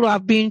people who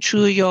have been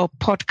through your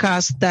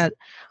podcast that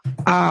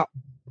are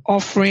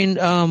offering,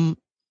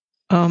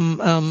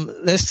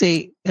 let's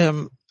say,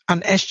 an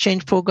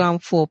exchange program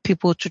for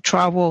people to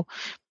travel?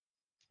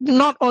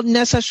 Not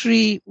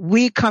necessarily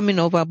we coming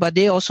over, but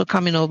they also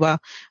coming over,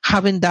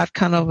 having that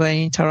kind of an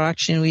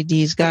interaction with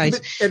these guys.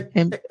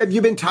 Have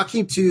you been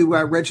talking to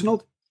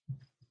Reginald?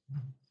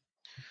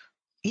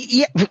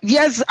 Yeah,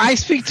 yes, I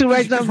speak to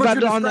Reginald,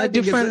 but on a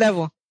different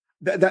level.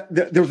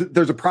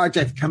 There's a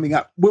project coming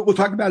up. We'll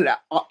talk about it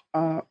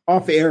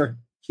off air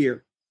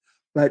here.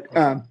 But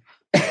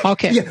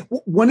okay. Yeah,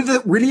 one of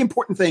the really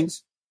important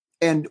things,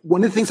 and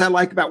one of the things I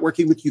like about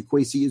working with you,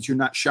 Kwesi, is you're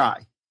not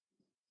shy.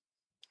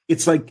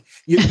 It's like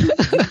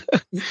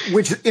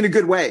which in a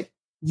good way.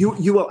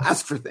 You will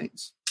ask for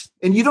things,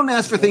 and you don't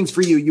ask for things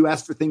for you. You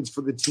ask for things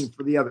for the team,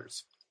 for the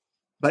others.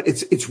 But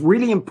it's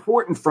really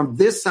important from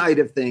this side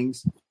of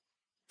things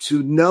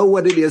to know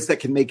what it is that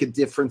can make a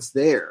difference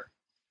there.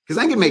 Because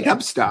I can make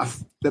up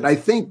stuff that I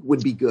think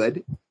would be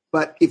good.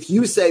 But if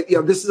you say,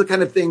 this is the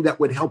kind of thing that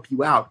would help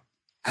you out,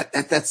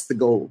 that's the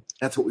goal.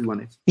 That's what we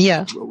wanted.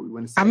 Yeah. What we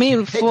want to say. I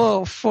mean,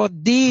 for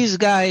these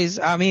guys,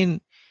 I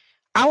mean,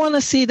 I want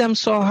to see them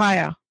soar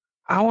higher.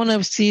 I want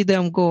to see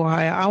them go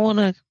higher. I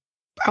want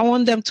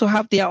them to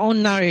have their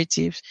own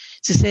narratives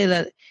to say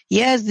that,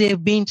 yes,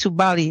 they've been to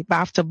Bali, but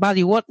after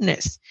Bali, what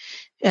next?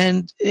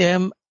 And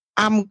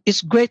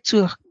it's great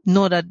to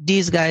know that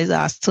these guys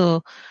are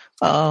still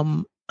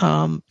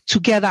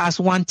together as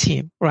one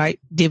team, right?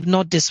 They've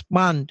not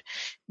disbanded.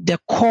 The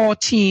core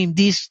team,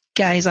 these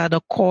guys are the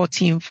core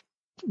team,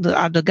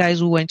 are the guys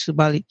who went to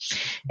Bali.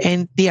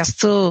 And they are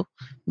still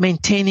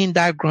maintaining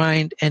that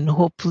grind and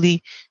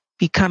hopefully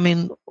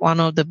becoming one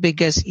of the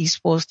biggest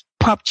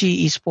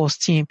PUBG esports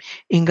team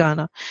in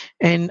Ghana.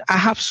 And I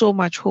have so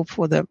much hope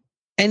for them.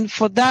 And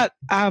for that,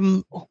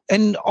 and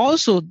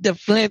also the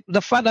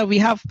fact that we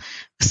have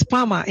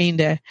Spammer in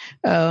there,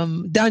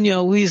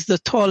 Daniel, who is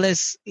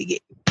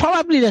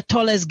probably the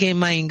tallest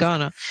gamer in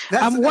Ghana.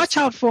 Watch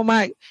out for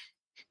my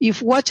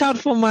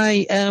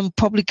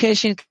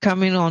publication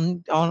coming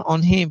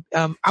on him.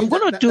 I'm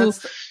gonna do.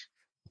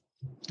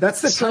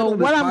 That's the so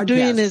what I'm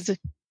doing is,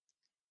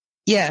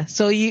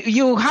 so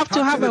you have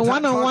to have a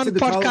one-on-one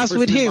podcast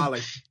with him.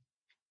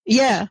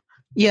 Yeah.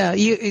 Yeah,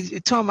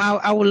 Tom,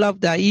 I would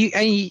love that. He's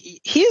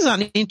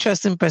an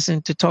interesting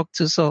person to talk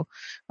to. So,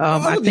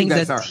 I think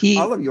that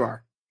all of you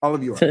are.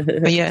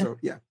 Yeah. So,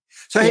 yeah.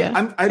 So hey,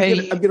 I'm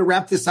going to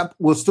wrap this up.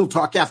 We'll still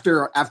talk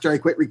after I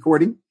quit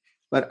recording,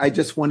 but I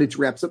just wanted to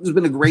wrap this up. There's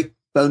been a great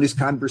bonus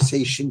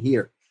conversation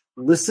here.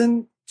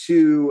 Listen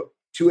to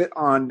it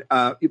on.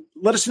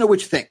 Let us know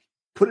what you think.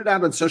 Put it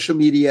out on social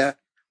media.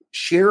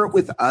 Share it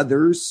with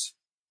others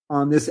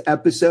on this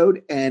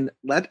episode and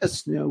let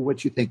us know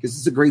what you think. This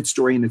is a great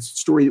story, and it's a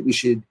story that we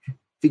should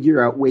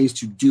figure out ways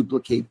to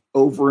duplicate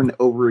over and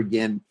over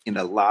again in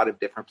a lot of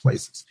different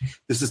places.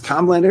 This is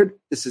Tom Leonard.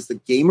 This is the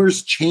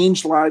Gamers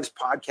Change Lives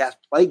podcast.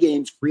 Play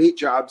games, create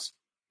jobs,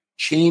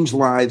 change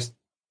lives.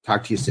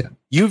 Talk to you soon.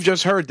 You've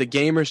just heard the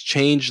Gamers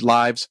Change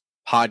Lives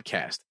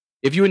podcast.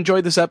 If you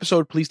enjoyed this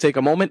episode, please take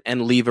a moment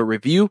and leave a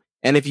review.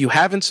 And if you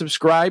haven't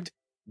subscribed,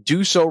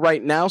 do so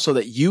right now so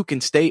that you can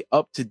stay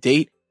up to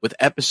date with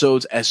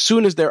episodes as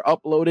soon as they're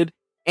uploaded,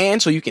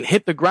 and so you can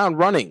hit the ground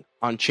running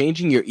on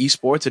changing your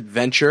esports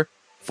adventure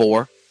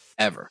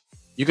forever.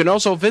 You can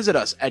also visit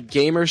us at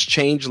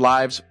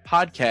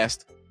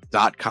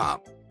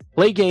gamerschangelivespodcast.com.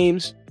 Play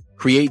games,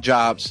 create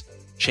jobs,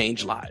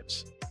 change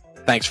lives.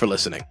 Thanks for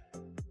listening.